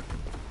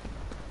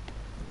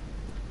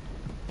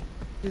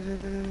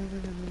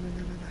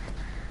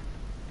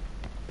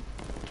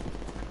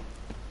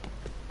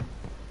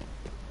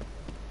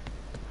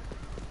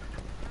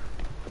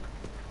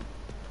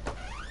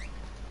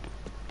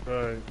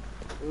 Right.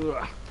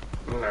 Ugh.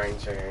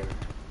 19.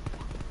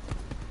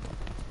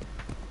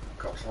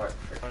 Got like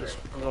 50. There's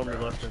one on the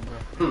left in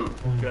there.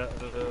 Get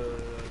the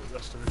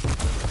rest of it.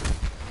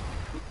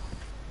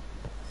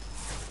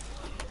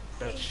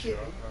 Dead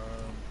shot.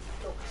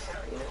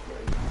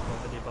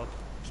 Not any Bob.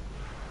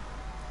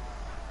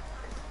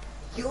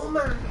 You're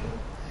mine.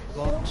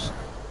 Box.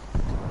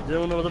 Do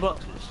you know where the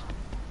box is?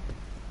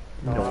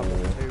 No, I'm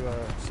going to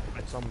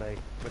it's on me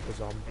with the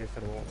zombie if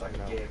anyone wants Like to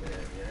a know. game in,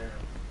 yeah.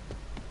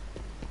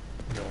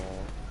 No.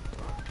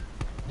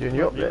 Doing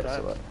your Need updates that.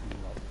 or what?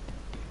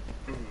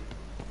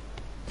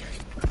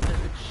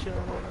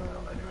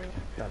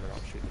 Yeah, they're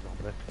not shooting the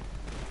zombie.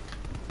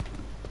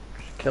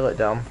 Kill it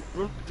down.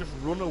 Just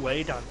run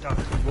away, Dan.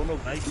 Run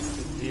away.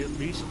 The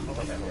reason.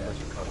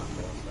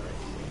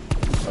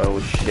 Oh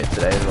shit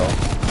today as well.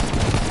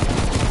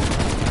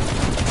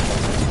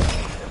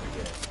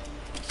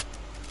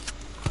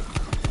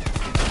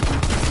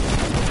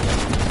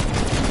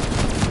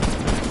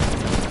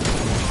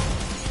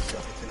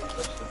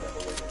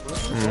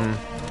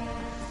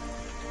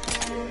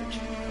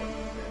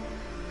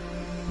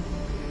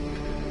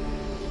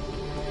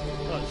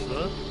 That's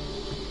there.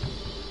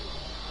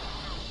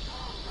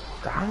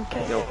 Damn,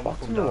 get your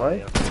bottom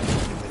away.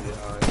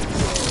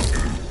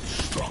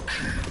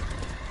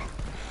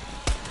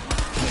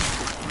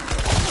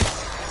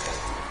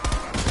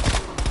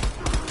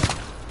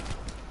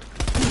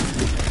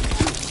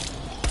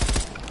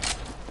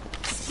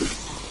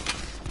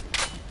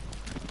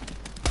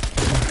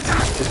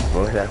 just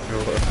bullied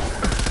everyone.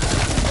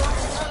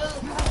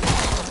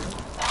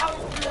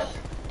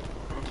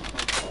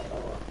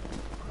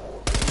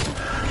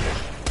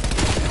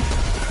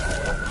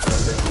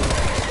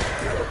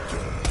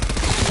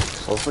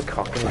 What's the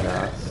cock in his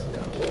ass?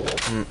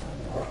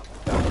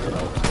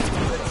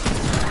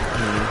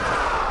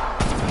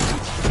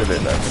 It's a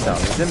bit left down.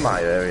 He's in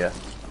my area.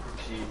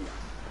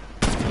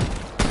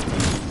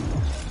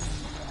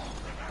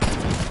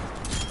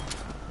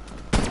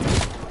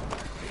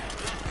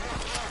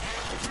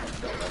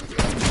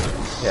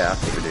 Yeah, I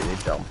think we do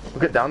need Dom.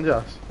 Look at Dan,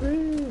 Josh.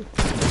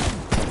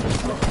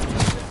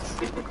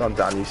 Come on,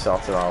 Dan, you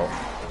sort him out.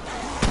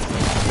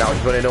 Now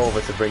he's running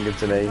over to bring him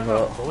to me.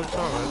 But...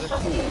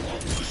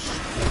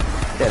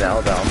 Get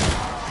out, down.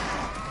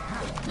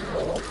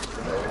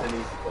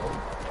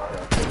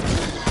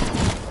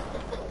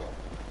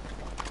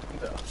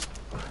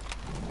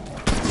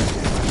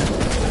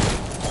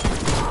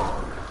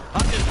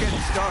 I'm just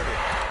getting started.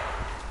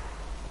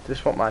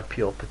 Just want my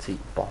pure petite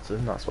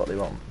bottom, that's what they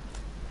want.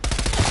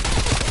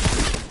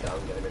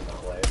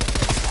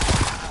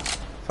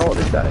 That's what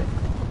they say.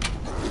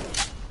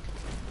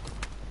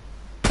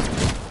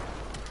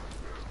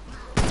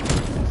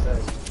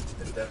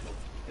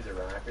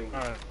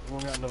 Alright,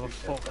 we'll get another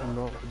fucking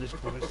note for this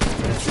place.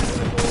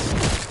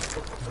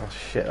 Oh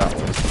shit, that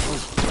one.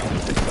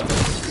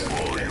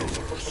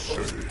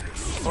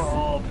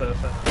 Oh,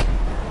 perfect.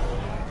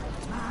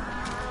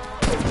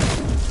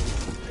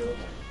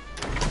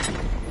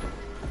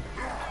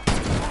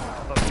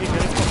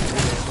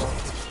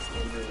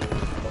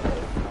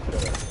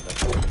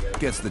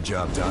 Gets the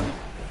job done.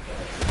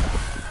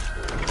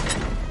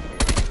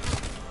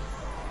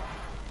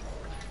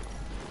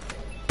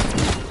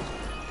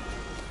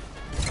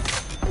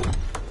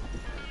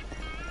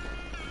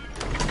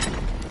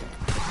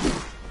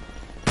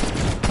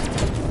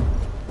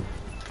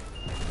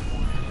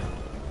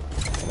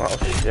 Oh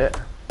shit.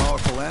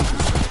 Powerful answer.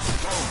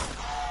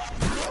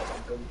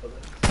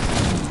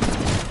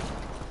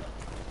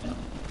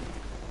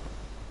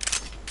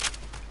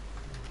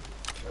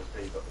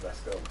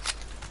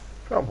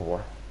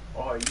 Probably.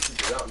 Oh, you should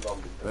do that in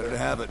Zombies. Better to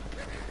have it.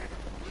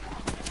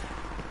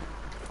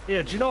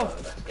 Yeah, do you know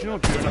during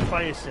a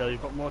fire sale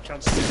you've got more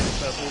chance of getting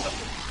purple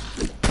weapons?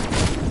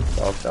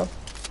 Oh, so.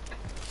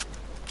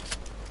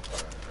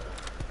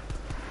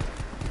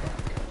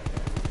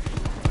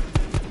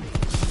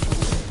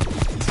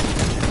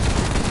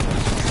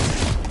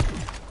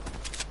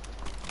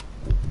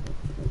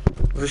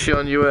 Is this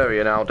your new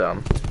area now,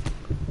 Dan?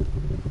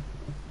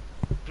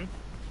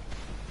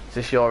 Is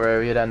this your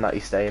area then that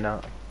you're staying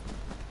at?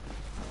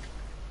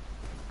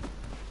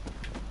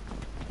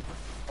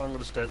 I'm going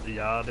to stay at the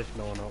yard if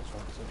no one else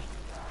wants it.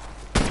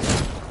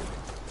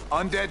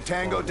 Undead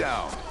Tango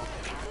down.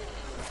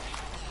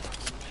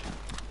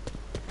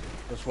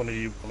 Just one of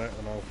you on it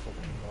and I'll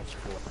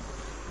support.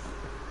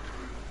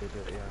 They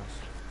dirty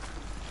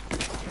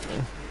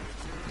ass.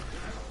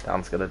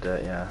 Dan's got a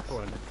dirty ass. Go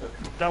on.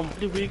 Dan,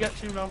 did we get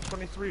to round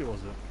 23 was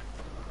it?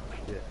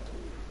 Yeah.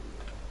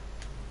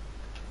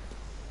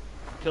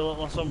 Kill that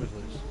last zombie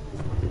please.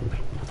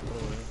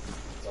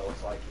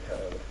 Sounds like you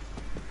heard.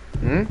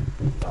 Hmm?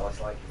 Sounds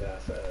like you there,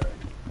 so...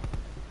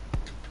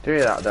 Do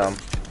you that, Dan?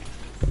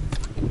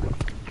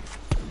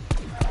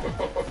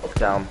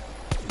 Down.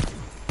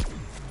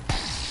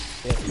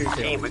 Yeah,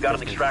 Team, we got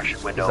an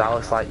extraction window. Does that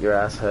look like your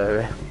ass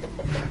hairy?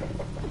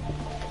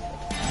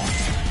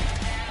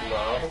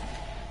 No.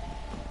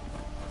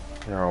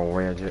 You're all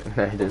weird.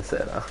 No, he didn't say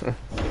that.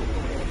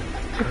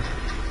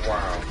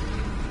 Wow.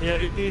 Yeah,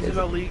 it needs an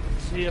elite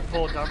tier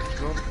 4 damage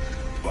gun.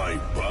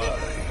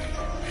 Bye-bye.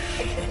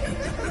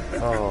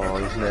 Oh,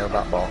 he's nailed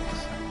that box.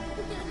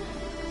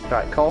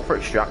 Right, call for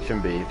extraction,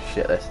 beef.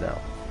 Shit this now.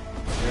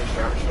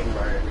 Extraction,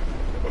 right?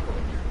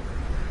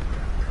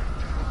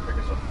 Pick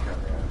us up, you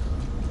can't,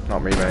 yeah.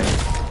 Not me, mate.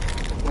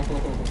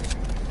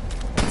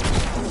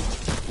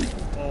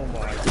 Oh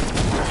my.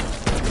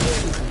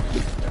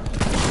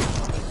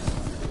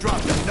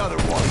 Dropped another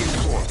walking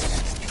corpse.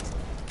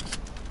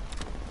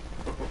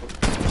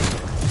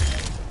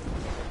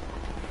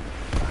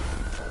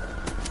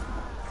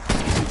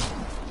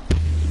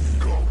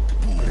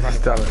 That's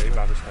done.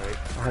 Ravistate.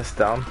 That's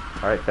done.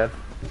 Alright, then.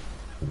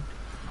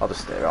 I'll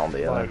just stay around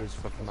here Fire then. was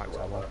fucking max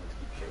ammo.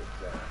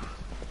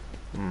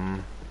 Hmm.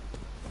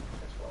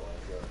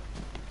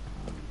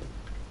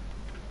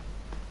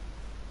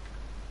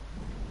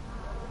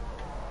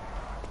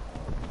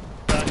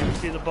 Dan, you can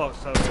see the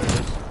box, how it is.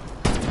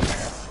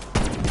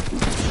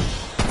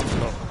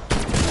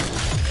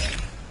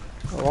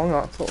 How long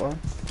that took then?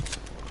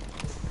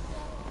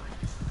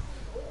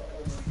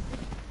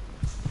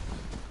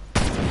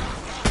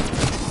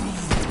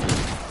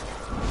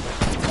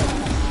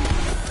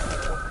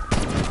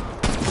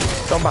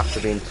 Gone back to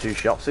being 2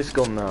 shots, this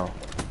gun now.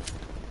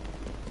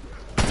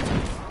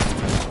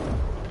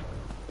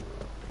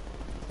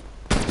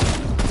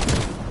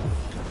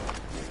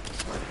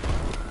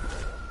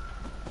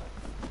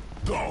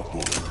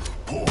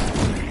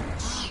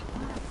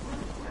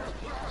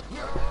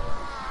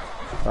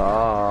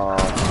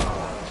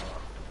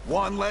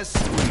 One less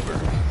screamer.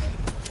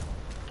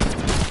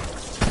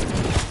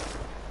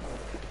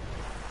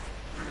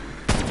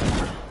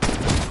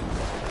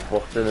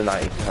 Buffed in the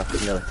night, I can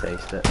nearly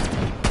taste it.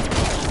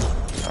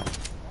 No.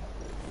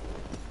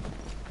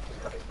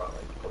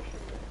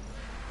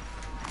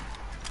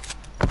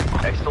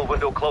 Exfil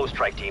window closed,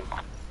 strike team.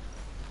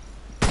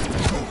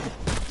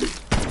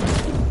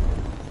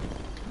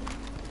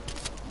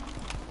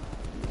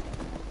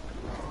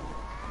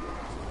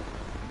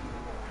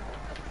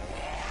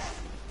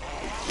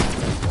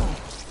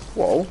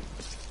 Whoa.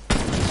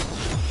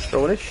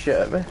 Throwing his shit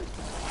at me.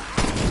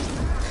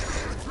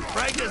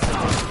 Break us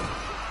up!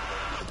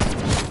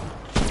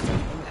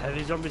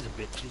 Heavy zombies are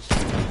bitches.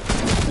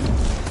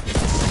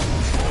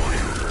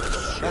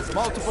 That's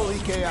multiple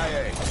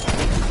EKIA.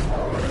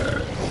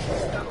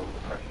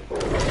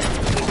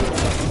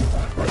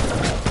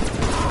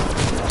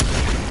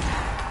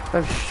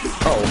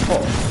 Oh,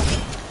 fuck.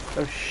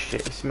 Oh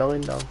shit, he's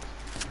smelling down.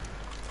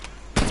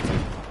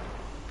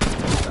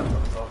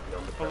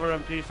 Over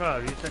MP5,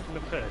 are you taking the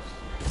piss?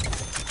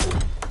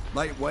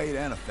 Lightweight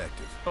and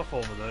effective. Stop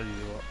over there,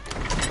 you what?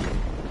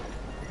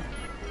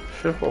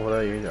 Shut up over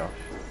there, you know.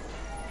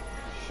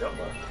 Shut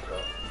up.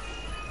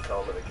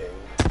 Tell me the king.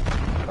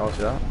 How's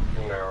that?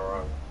 No,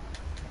 wrong.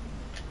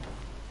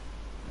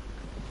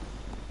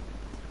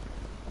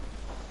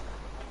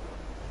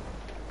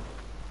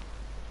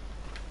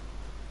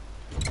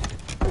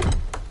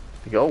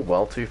 They go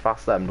well too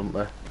fast them, don't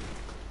they?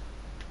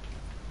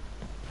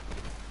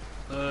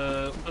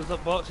 Is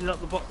that box? Is that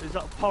the box? Is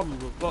that a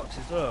pond with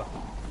boxes there?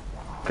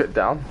 Put it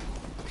down.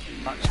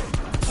 Actually,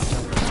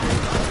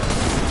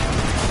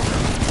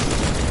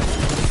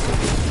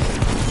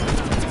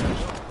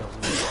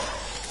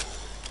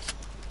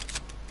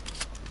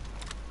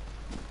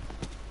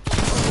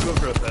 go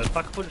for a first.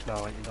 Pack a punch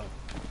now, ain't you done?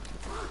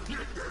 Yeah,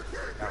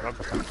 I got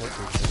the pack of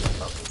punches.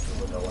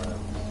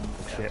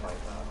 Shit.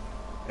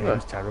 It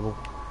was terrible.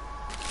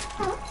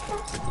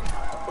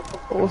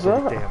 What was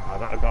that? Damn,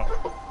 man, I got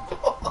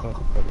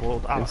the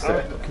blood.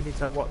 Can you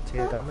tell what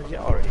tier damage it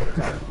already is?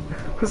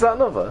 Was that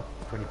another?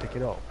 When you pick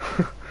it up?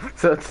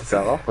 So to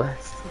sell off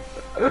list.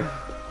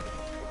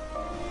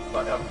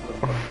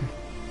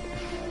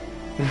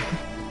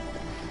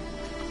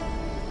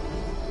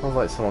 Sounds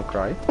like someone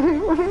crying.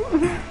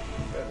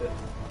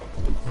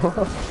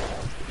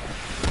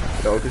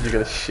 No, because you're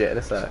gonna shit in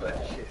a sec.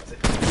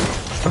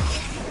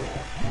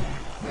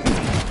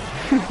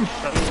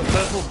 That was a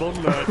purple bun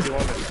there if you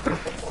want it.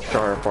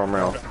 Sorry for me.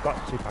 I've got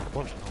 2 pack of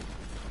punch now.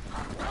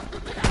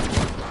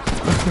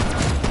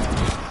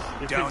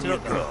 You Down picked it you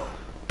up go. now?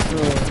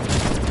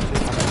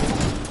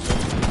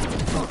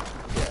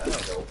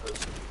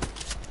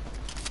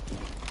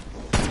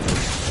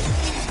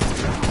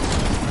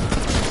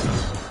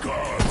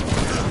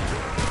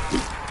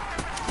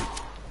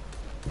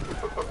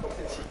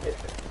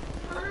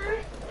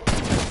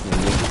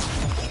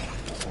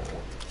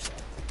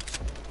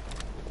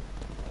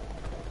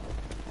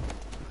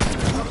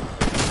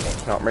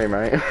 Not me,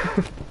 mate.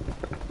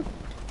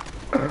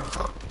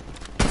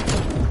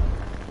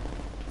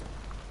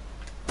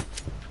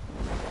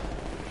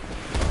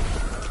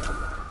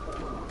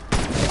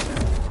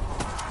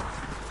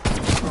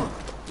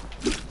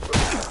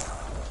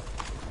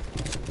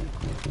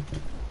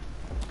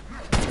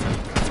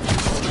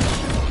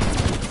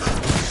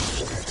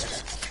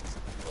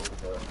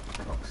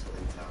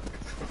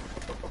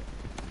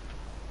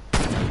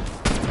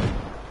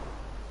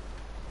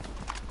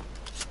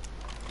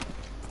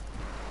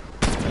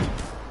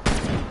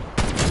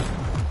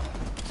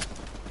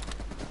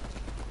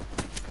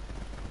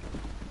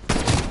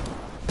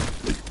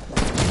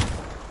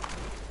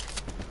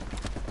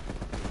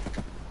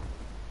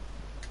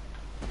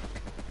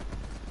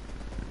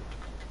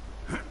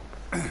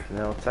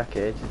 They'll take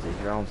ages these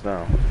rounds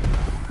now.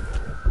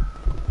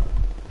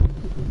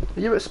 Are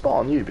you at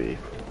spawn, you be?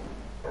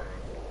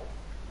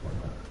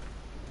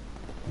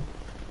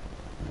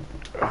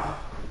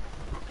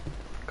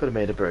 Could have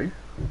made a brew.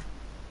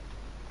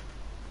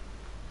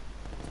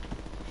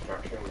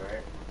 Destruction,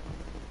 right?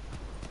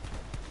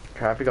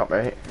 Okay, have you got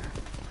mate?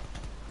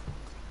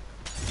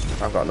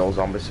 I've got no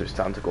zombies, so it's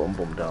time to go and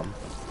bum down.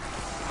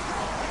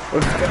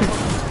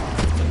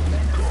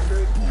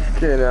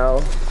 Okay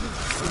now.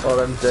 All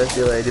them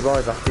dirty lady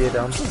boys after you,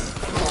 Dan.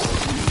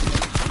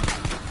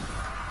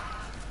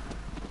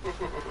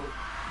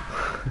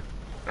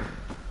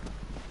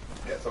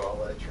 Get some all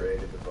that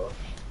trade in the bush.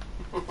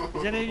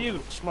 Is any of you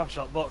smash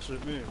that box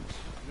with moons?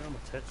 You're on my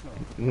tits now.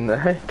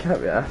 No,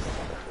 can't be asked.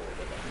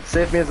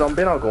 Save me a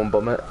zombie and I'll go and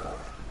bum it.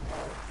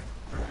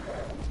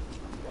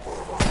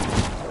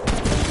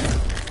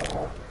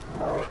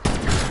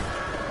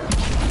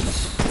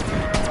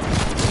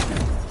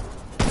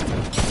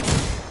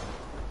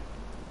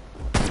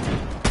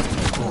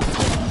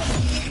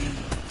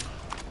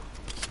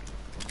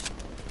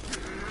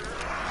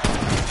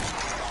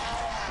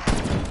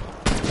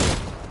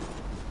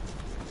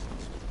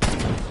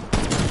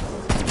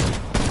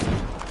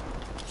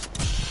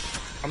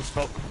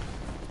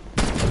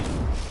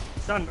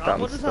 Dan,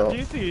 what does that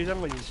do for you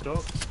then when you stop?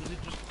 Does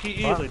it just keep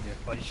healing you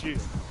by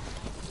shooting?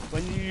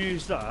 When you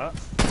use that,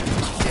 do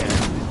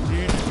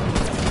you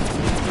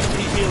just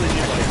keep healing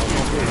you by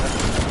shooting?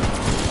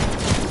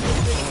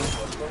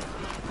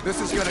 This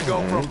is gonna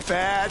go from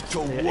bad to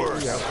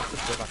worse.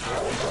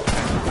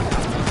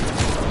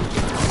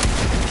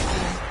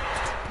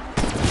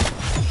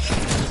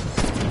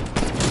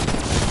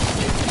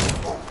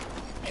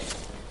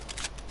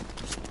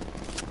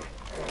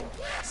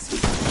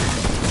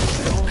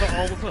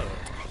 All the perks?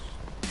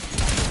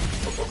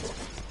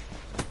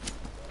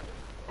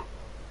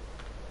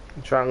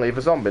 Try and leave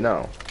a zombie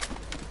now.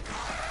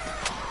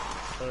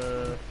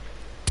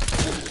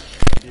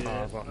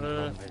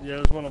 Yeah,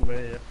 there's one on me,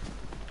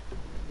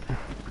 yeah.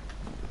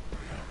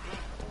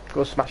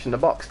 Go smashing the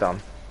box down.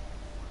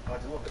 I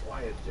don't want it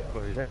wired, Joe.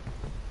 Where is it?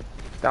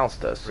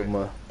 Downstairs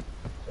somewhere.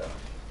 Is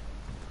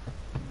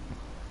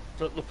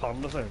that the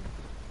pond, I think?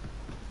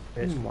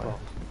 It's Wired.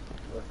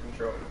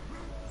 Control.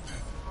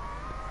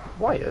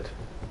 Wired?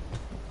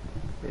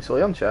 It's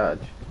all on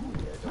charge.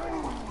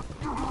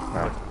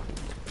 No.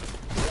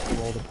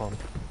 all the pond.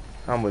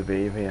 I'm with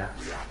Beav here.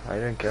 I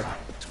don't care.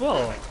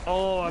 Well,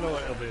 oh, I know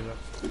what it'll be then.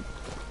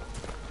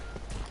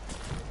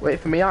 Wait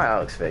for me,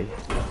 Alex V.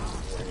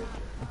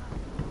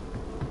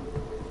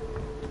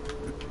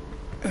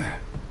 Oh,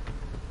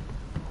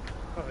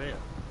 yeah.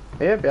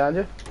 Here, behind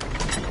you.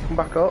 Come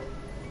back up.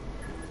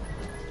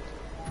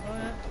 Oh,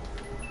 yeah.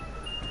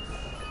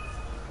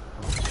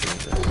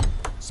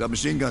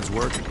 Submachine guns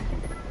work.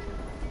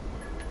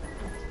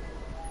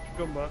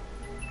 Come back.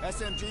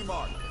 SMG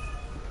mark.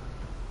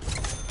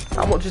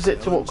 How much is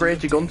it to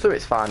upgrade your gun to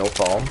its final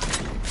form?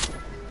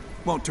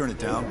 Won't turn it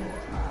down.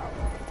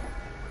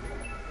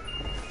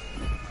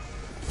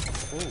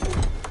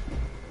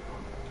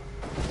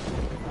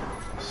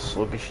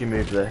 Sluggish you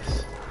move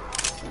this.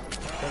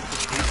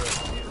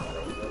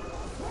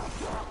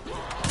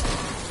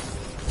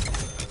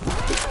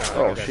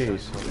 Oh,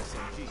 jeez.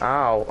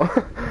 Ow.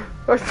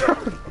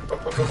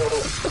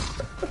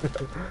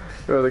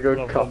 Really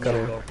good cock on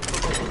him.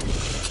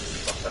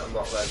 I'm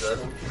not there,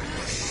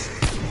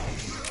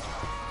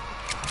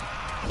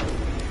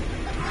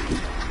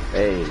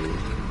 Hey.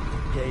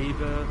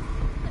 Gaber.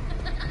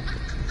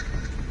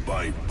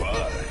 Bye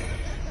bye.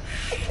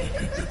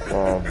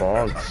 Oh,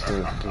 bog,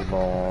 sneaky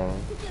ball.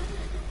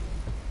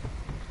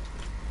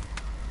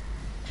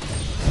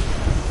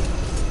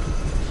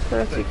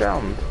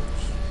 £30.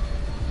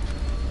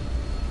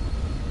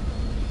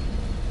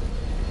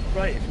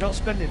 Right, if you're not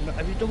spending,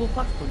 have you double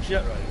pack punch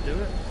yet, right? Do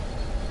it.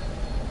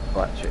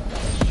 Electric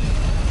damage.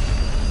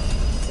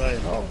 Right.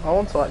 Oh, I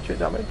want electric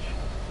damage.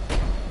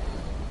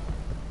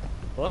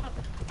 What?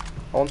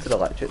 I wanted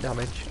electric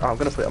damage. Oh, I'm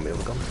gonna put it on my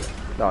other gun.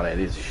 No, no,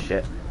 these are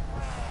shit.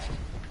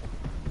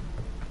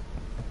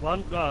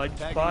 One, right,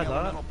 buy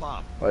that.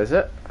 What is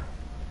it?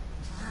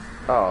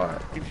 Oh,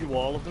 alright. Gives you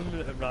all of them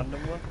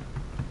randomly.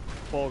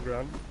 £4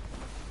 grand.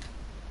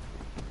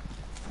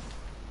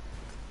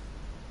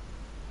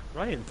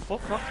 Ryan,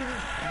 fuck rocking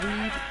it.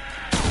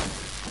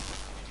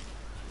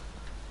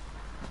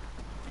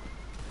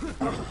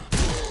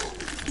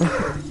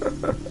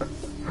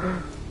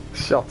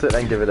 Shot it,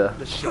 then give it a...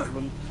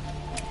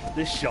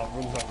 This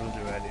shotgun's not gonna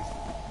do anything.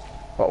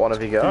 What one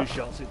have you got? 2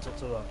 shots it's up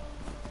to that.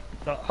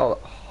 That Oh.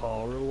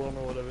 horror one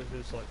or whatever it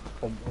is, like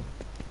pump one.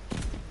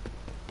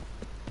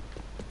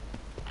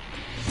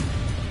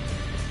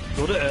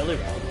 Good at early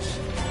rounds.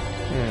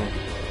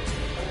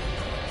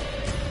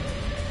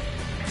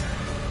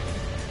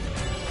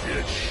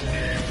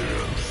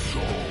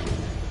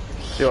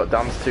 See what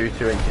Dan's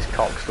 2-inches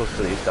cocks does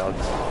to these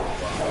dogs.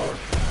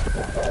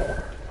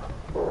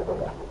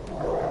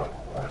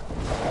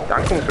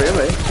 Dan, come through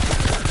me.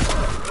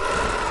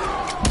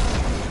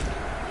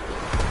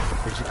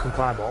 Did you come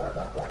climb up?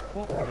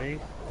 What me?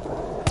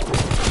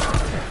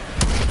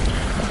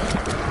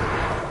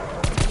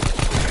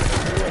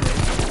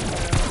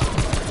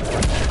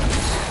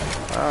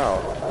 Wow.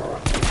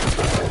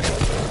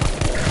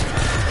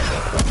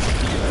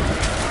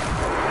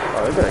 Oh,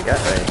 they're gonna get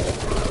me.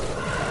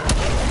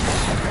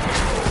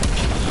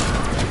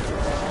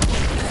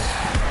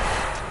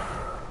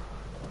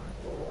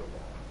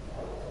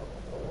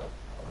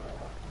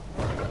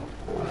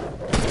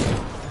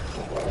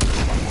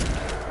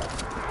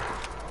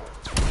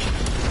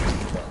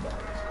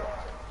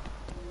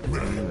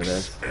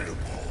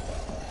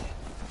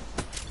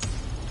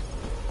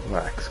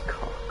 Max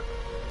cock.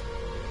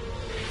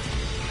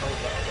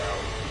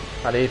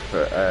 I need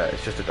for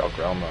it's just a dog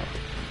round though.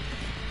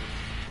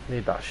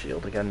 Need that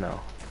shield again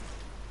now.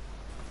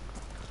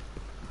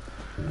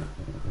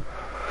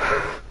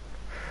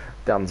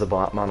 Dan's a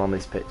black man on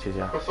these pictures,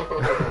 yeah.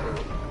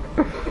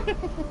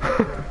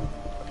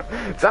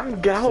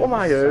 Dan, get out of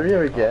my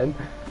area again.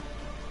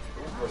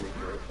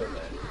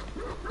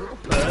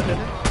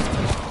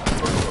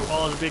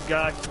 Oh, the big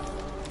guy.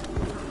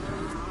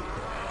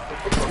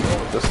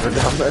 Just for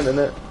Dan then,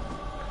 innit?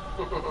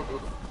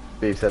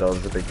 Beef said I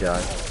was a big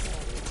guy.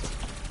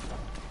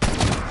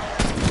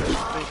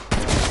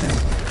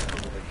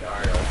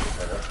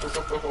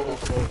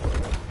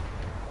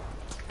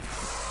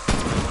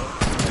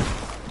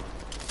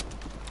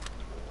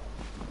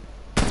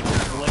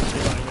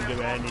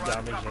 any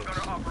damage.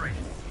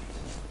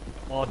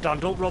 Oh, Dan,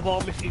 don't rob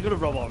all me. You're gonna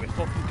rob all me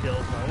fucking kills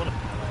now. What a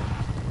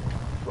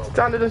pal.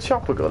 Standard and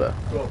chopper gunner.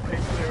 Well, pick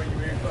clear when you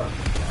move back.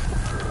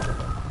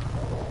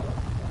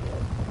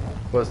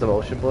 Where's the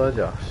motion blur,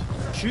 Josh?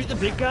 Shoot the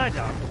big guy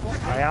down.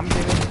 I am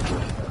doing it.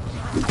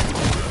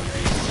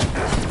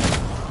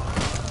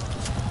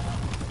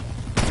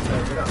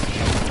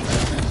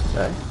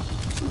 Hey?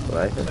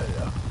 Right.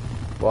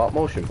 What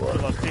motion blur?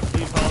 About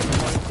 15 pounds.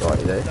 Right,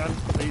 you do. Dan,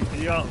 are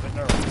you out of it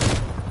now?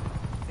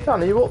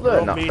 Dan, are you up there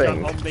in that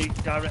On thing? me,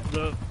 direct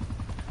the...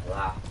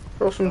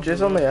 Throw some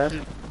jizz on my head.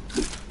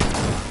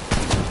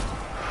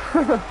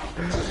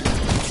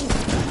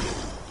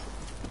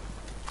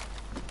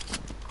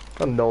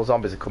 And no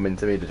zombies are coming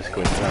to me, they're just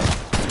going down.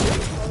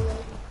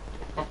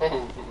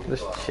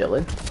 Just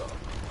chilling.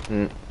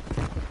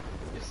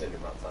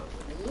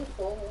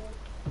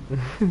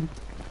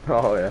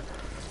 Oh yeah.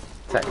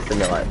 Texting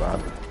me like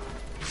mad.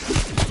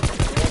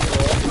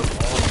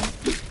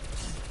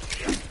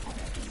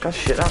 God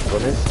shit, that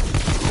gun is.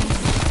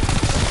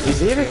 He's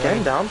here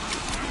again, Dan.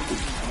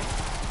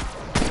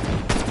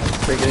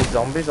 Bringing his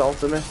zombies all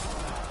to me.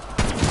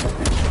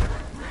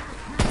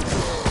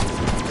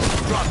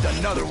 Dropped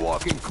another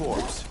walking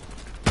corpse.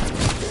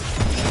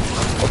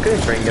 Look at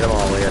him bringing them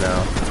all here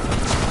now.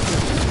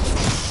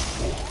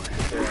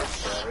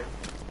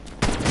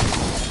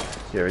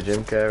 You're a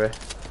Jim Carrey.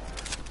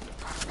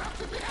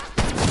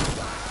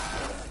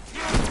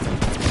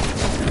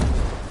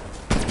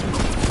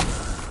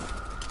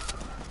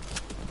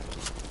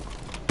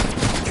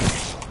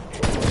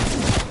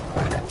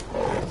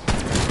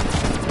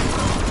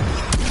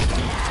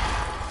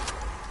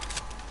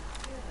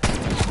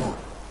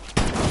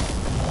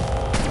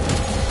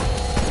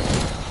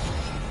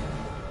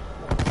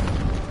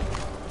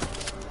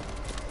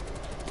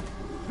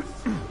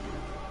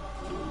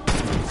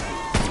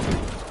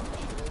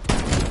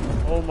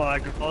 Oh my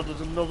god,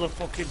 there's another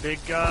fucking big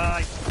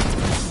guy.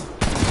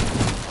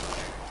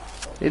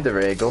 Need the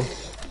regal.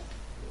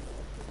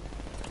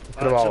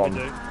 Put them all on.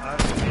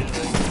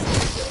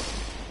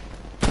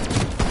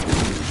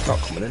 Not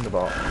coming in the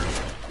bot.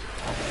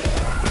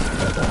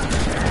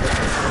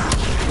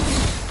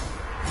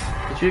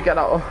 Did you get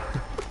that one?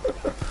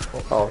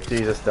 Oh,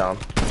 Jesus, Dan.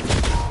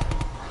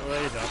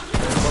 There you go.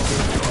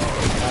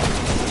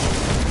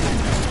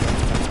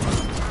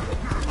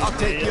 I'll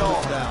take you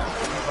all down.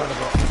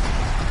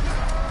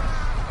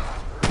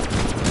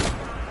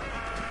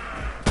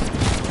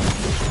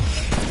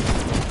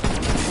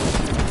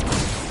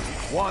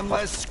 One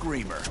less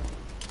screamer.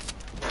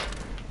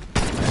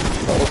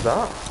 What was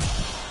that?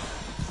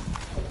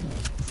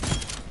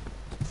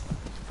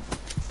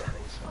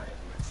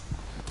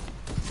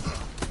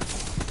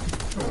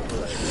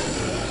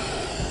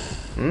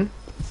 Hmm?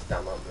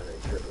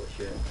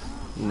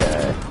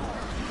 No.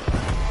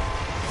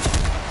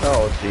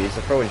 Oh jeez,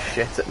 they're throwing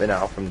shit at me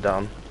now from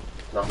Dan.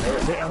 Not me.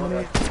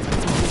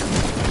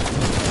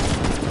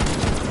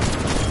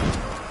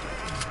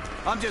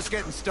 I'm just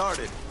getting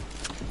started.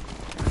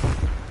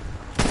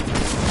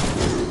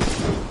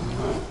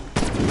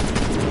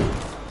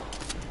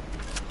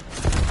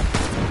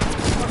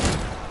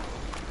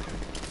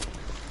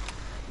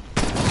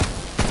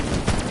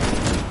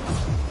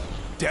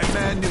 Dead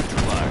man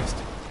neutralized.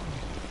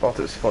 Thought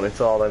it was funny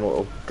to all them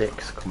little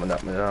dicks coming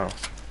at me now.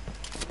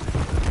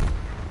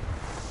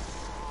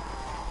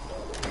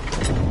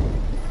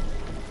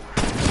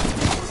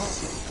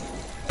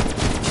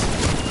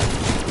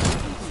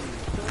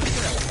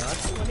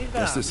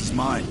 Guess this is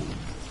mine.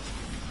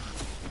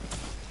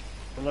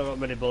 I've not got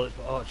many bullets,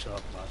 but oh, it's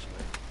not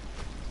actually.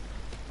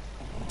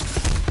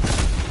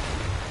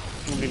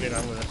 We'll give it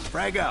on with this.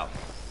 Frag out.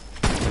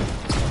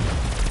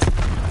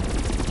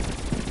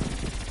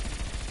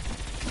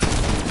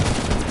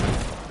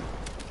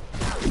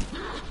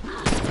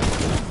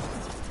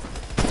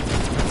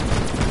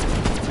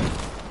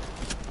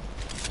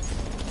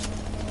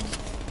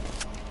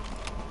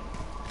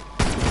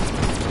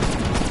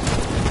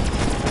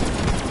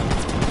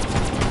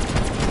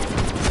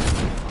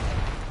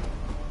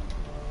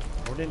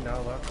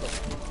 Now that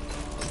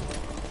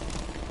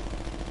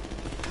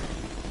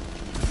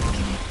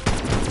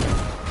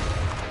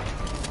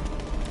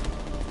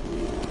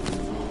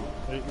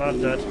man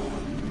dead.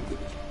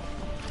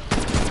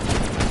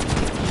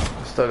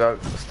 Still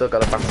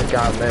got a bastard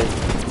guy on me.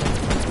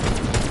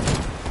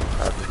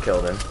 I just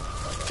killed him.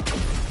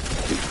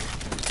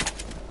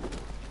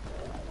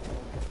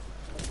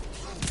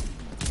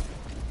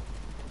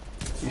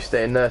 You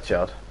stay in there,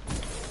 Chad.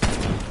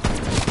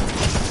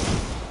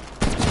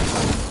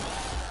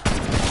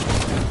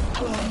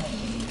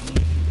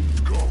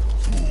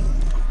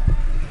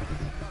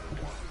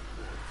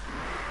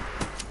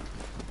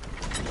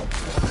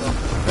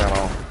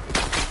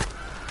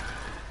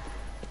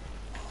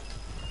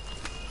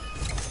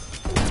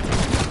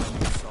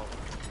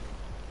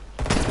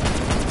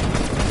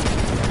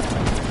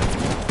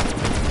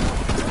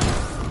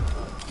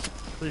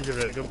 Please get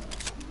rid of him.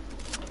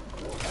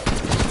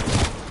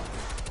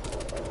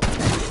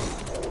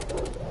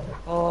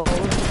 Oh,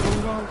 what's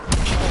going on?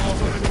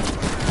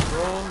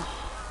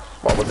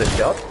 was it,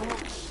 John?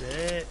 Fuck's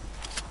sake.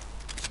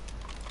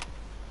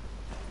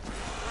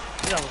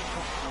 Yeah,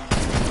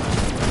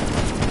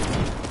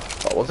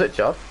 What was it,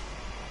 John?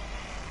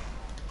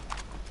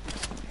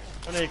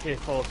 an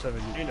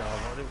AK-47, you know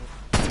what it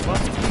was. What?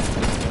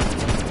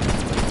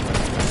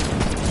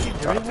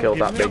 I killed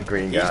that big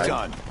green He's guy.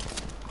 done.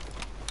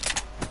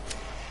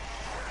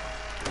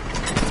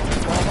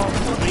 What about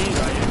me,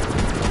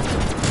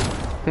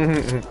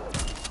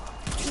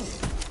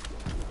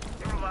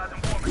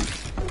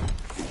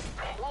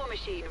 War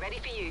machine ready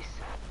for use.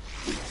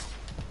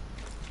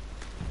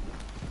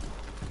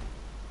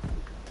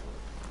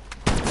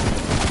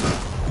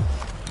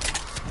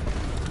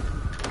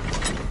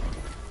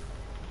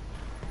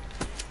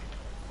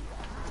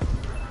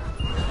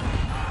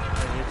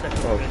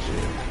 Oh,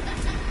 shit.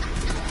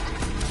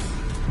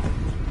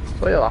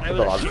 So you'll have to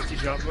That lad. was a 60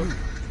 shotgun.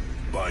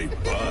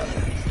 Bye-bye.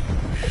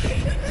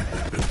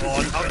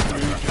 Oh,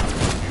 absolute.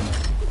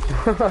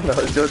 No,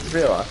 it's good to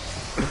be like.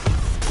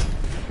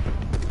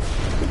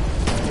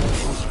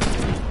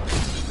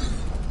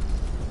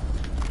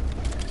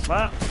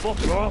 Matt,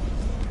 fuck off.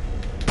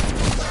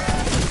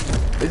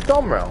 Is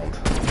Dom round?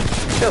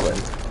 Chilling.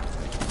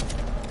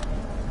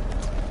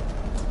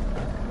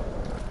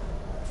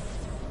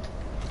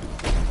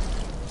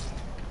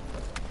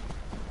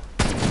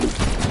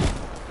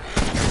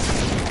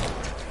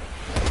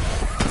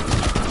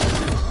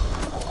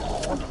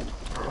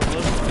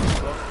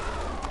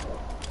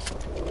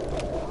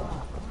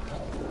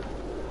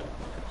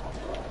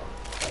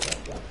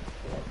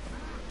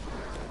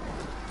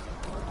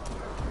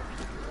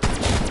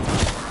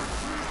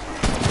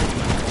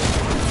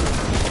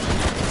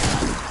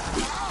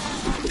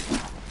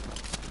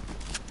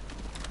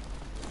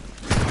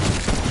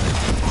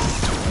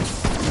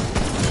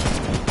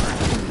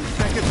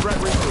 Second threat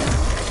removed.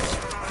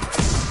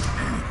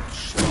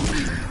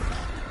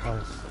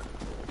 Nice.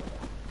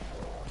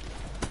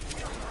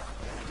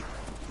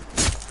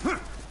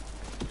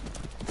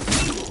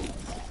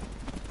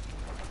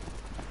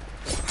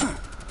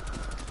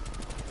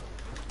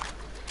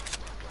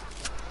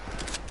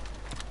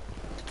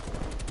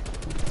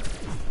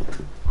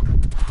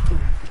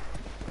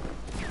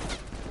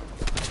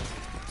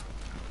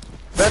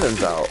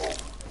 Venom's out.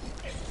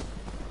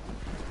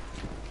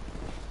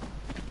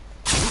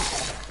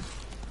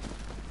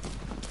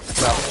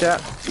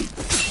 Snapchat.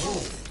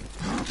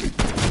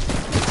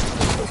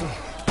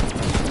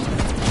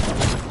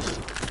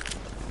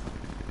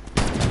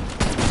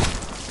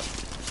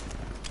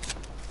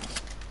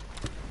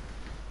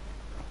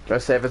 Go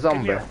save a Give me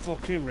zombie. a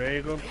fucking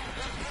ray gun.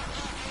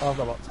 I've got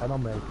about 10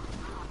 on me.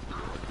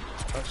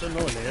 That's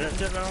annoying,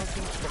 isn't it? Now I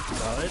can fucking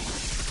died.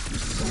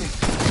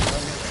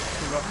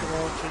 Rocket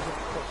launchers,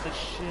 what's this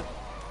shit?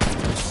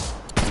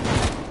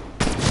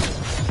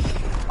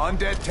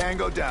 Undead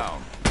Tango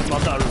down. My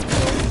dad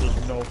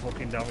does no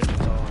fucking damage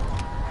at all.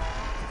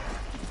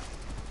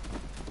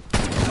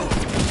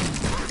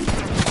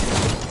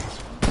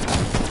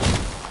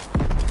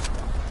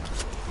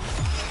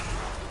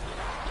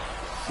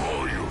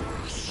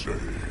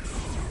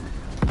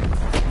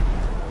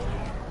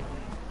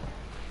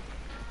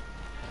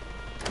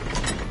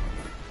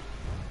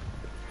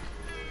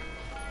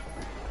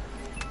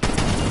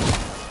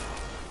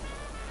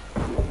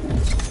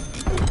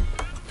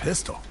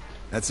 Pistol.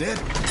 That's it?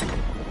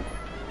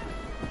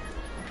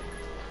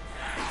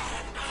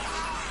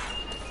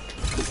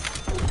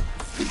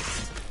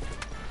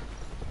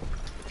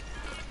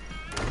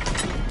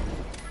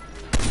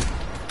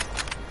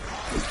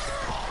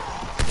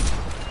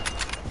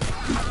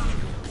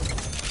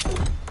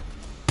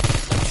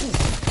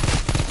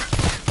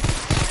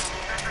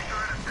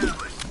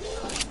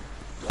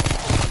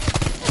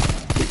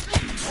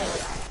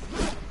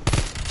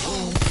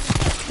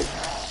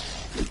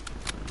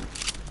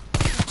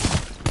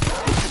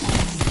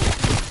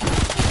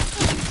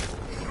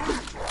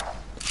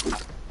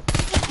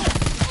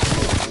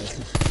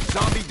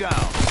 Zombie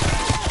down.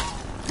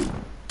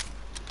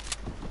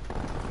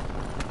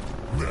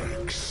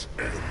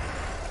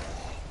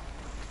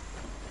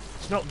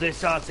 It's not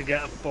this hard to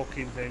get a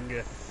fucking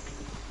thing.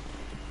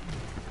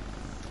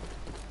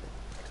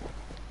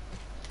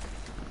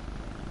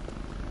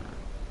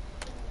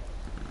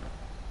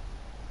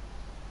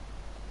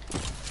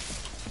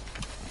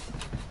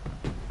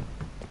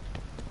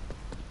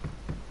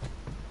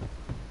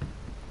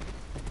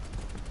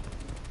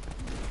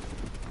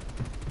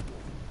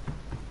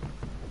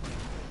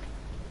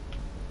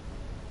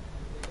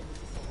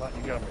 Like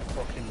you got me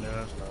fucking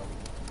nerves now.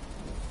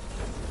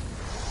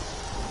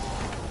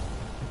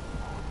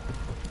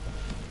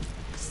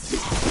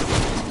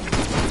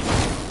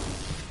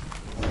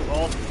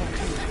 Oh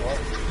fucking what?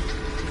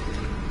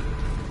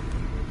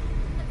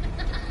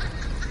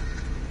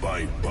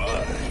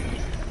 Bye-bye.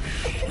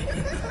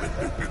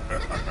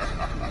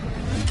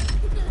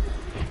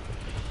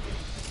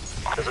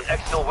 There's an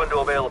exfil window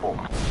available.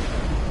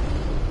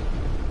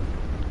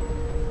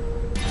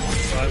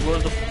 Right, where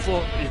the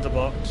fuck is the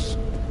box?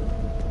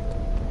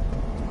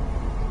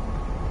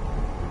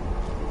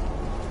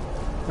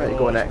 Right, you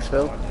go next,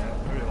 Phil. Yeah,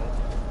 hurry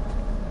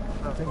up.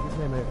 I think it's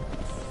near me.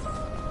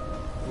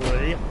 Where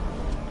are you?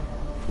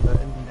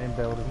 In the main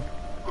building.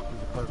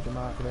 There's a poster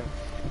marking it.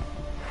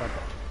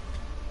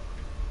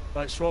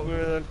 Right, swap with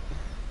me then.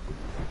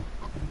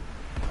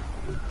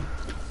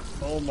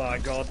 Oh my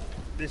god,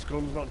 this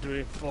gun's not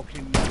doing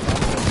fucking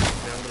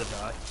nothing. I'm gonna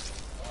die.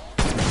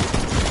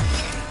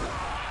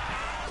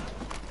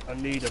 I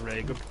need a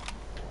ray gun.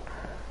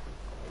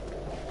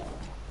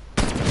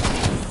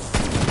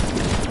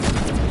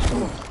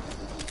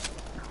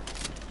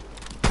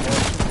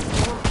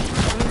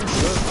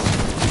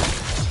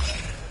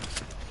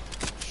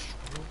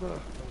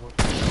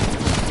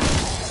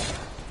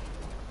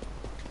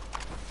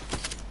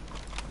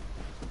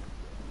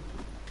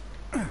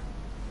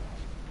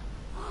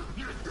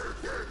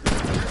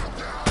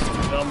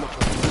 How much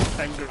of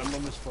 10 grand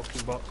on this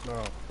fucking box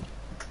now?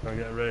 Can I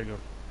get a ray gun?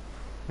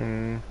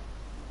 Hmm.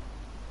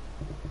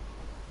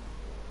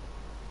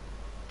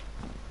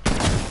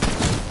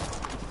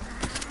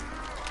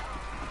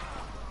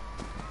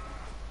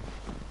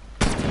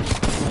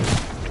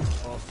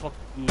 Oh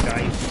fucking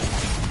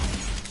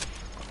guys.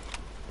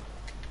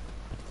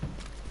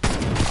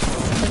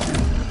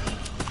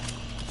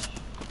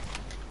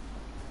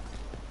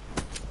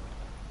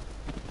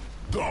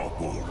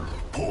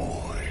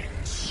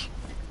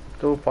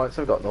 Double points,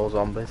 I've got no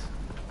zombies.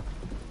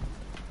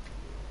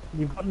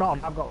 You've got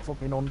none, I've got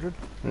fucking 100.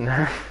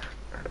 No.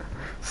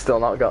 Still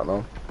not got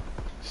none.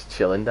 Just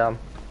chilling down.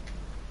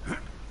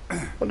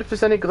 Wonder if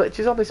there's any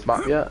glitches on this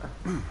map yet.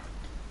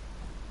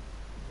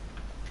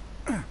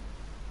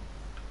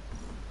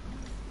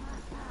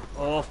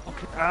 Oh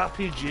fucking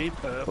RPG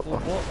purple.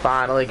 What?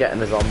 Finally getting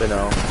the zombie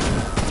now.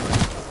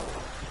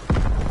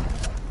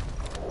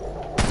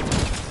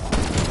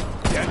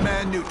 Dead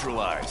man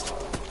neutralized.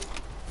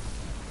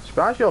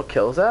 Surprised your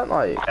kills aren't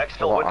like a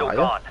Exfil lot window higher.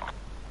 gone.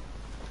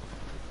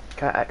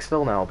 Can't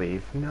exfil now,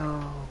 Beef.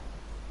 No.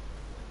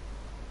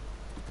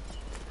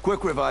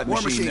 Quick revive War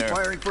machine machine there.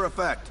 firing for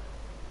effect.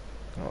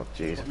 Oh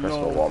jeez, I pressed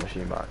No. my war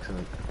machine by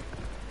accident.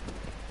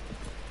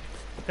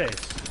 Piss.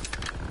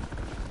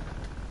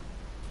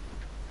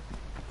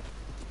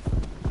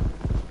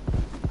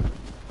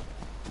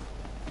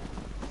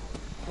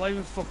 Why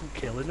even fucking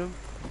killing him?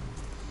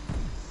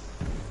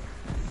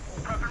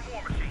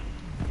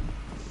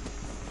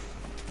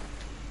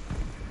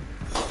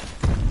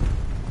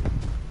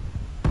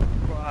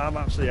 Well, I'm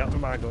actually out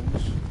with my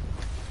guns.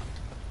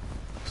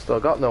 Still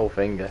got no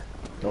finger.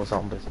 No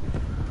zombies.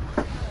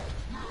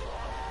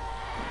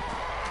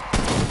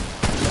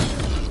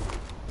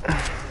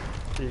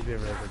 Please be a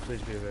raven,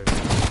 please be a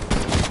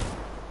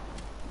raven.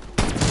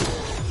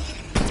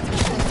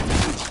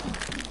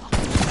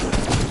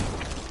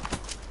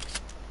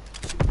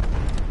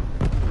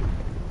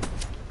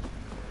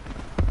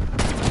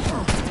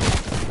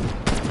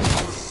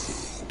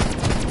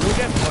 You'll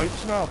get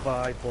points now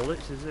by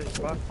bullets, is it? It's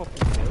by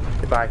fucking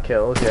kill. If I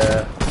killed,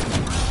 yeah.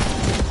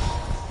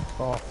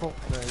 Oh, fuck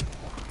me.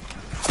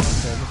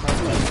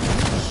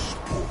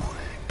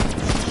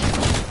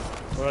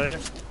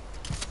 Right.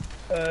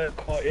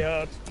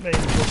 Courtyard, main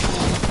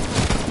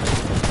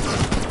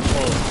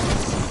Oh.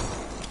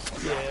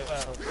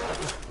 Yeah,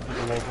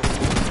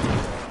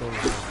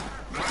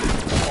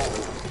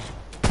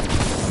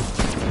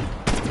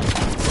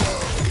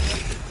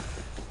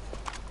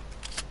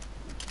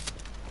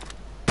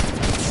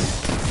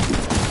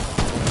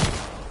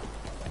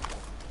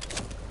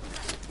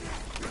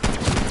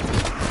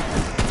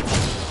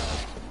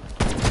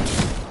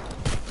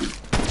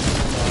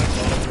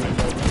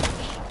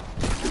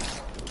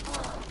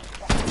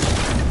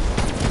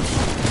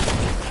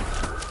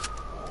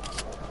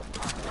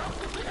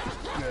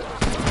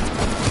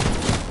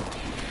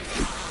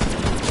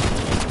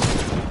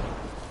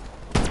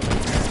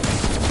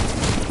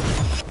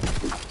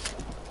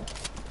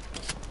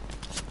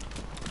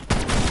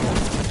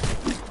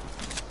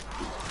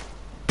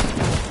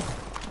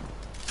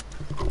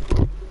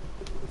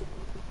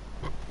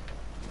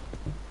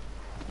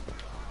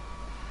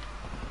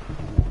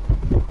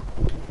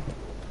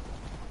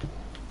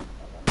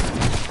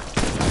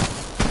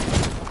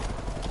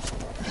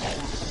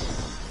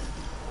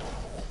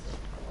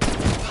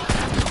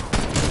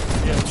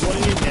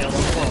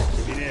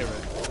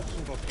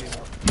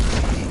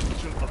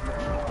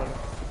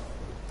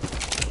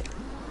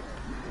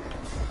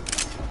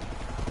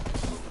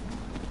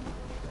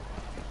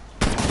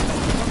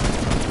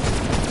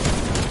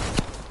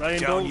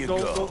 Ryan, Down you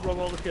don't go. rob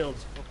all the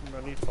kills. Fucking,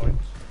 I need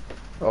points.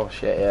 Oh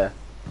shit, yeah.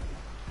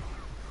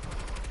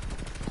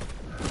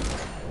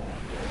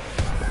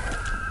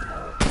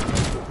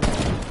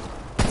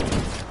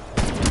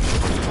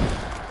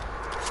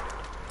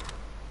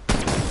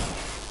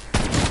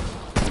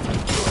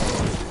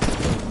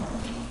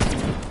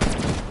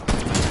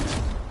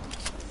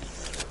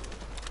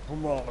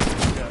 Come on,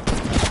 yeah.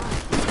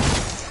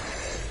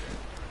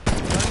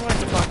 I like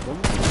the back one.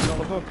 I'm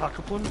not going to pack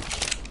up one.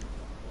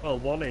 Well,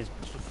 one is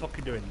just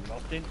fucking doing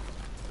nothing.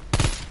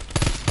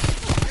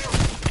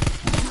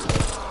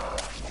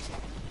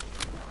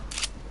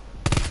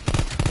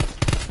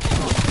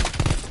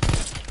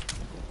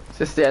 Is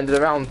this the end of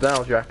the round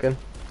now, do you reckon?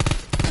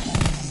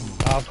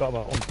 I've got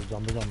about 100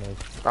 zombies on me.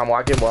 I'm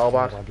lagging well I'm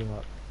bad. lagging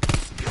up.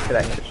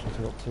 Connection.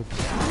 Interrupted.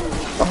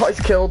 Oh,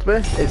 it's killed me.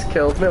 It's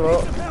killed me,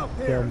 look.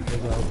 Kill me,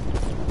 go.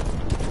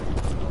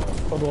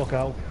 Good walk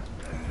out.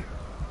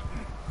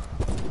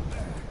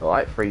 There are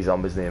like 3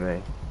 zombies near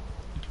me.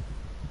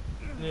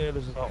 Yeah,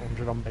 there's about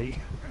 100 on me.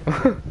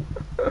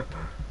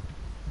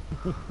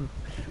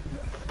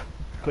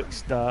 Quick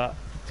start.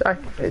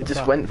 It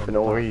just went for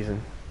no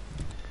reason.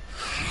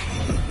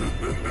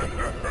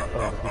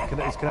 Oh,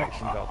 his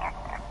connection gone.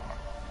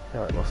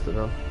 Yeah, it must have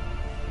done.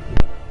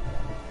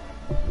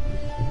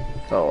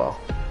 Oh well.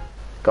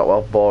 Got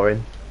well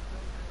boring.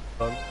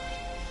 I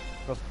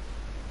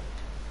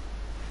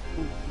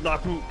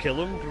couldn't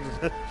kill him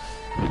because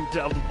I didn't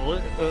have the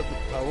bullet, the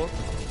power.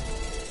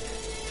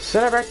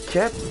 Son of a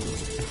kid.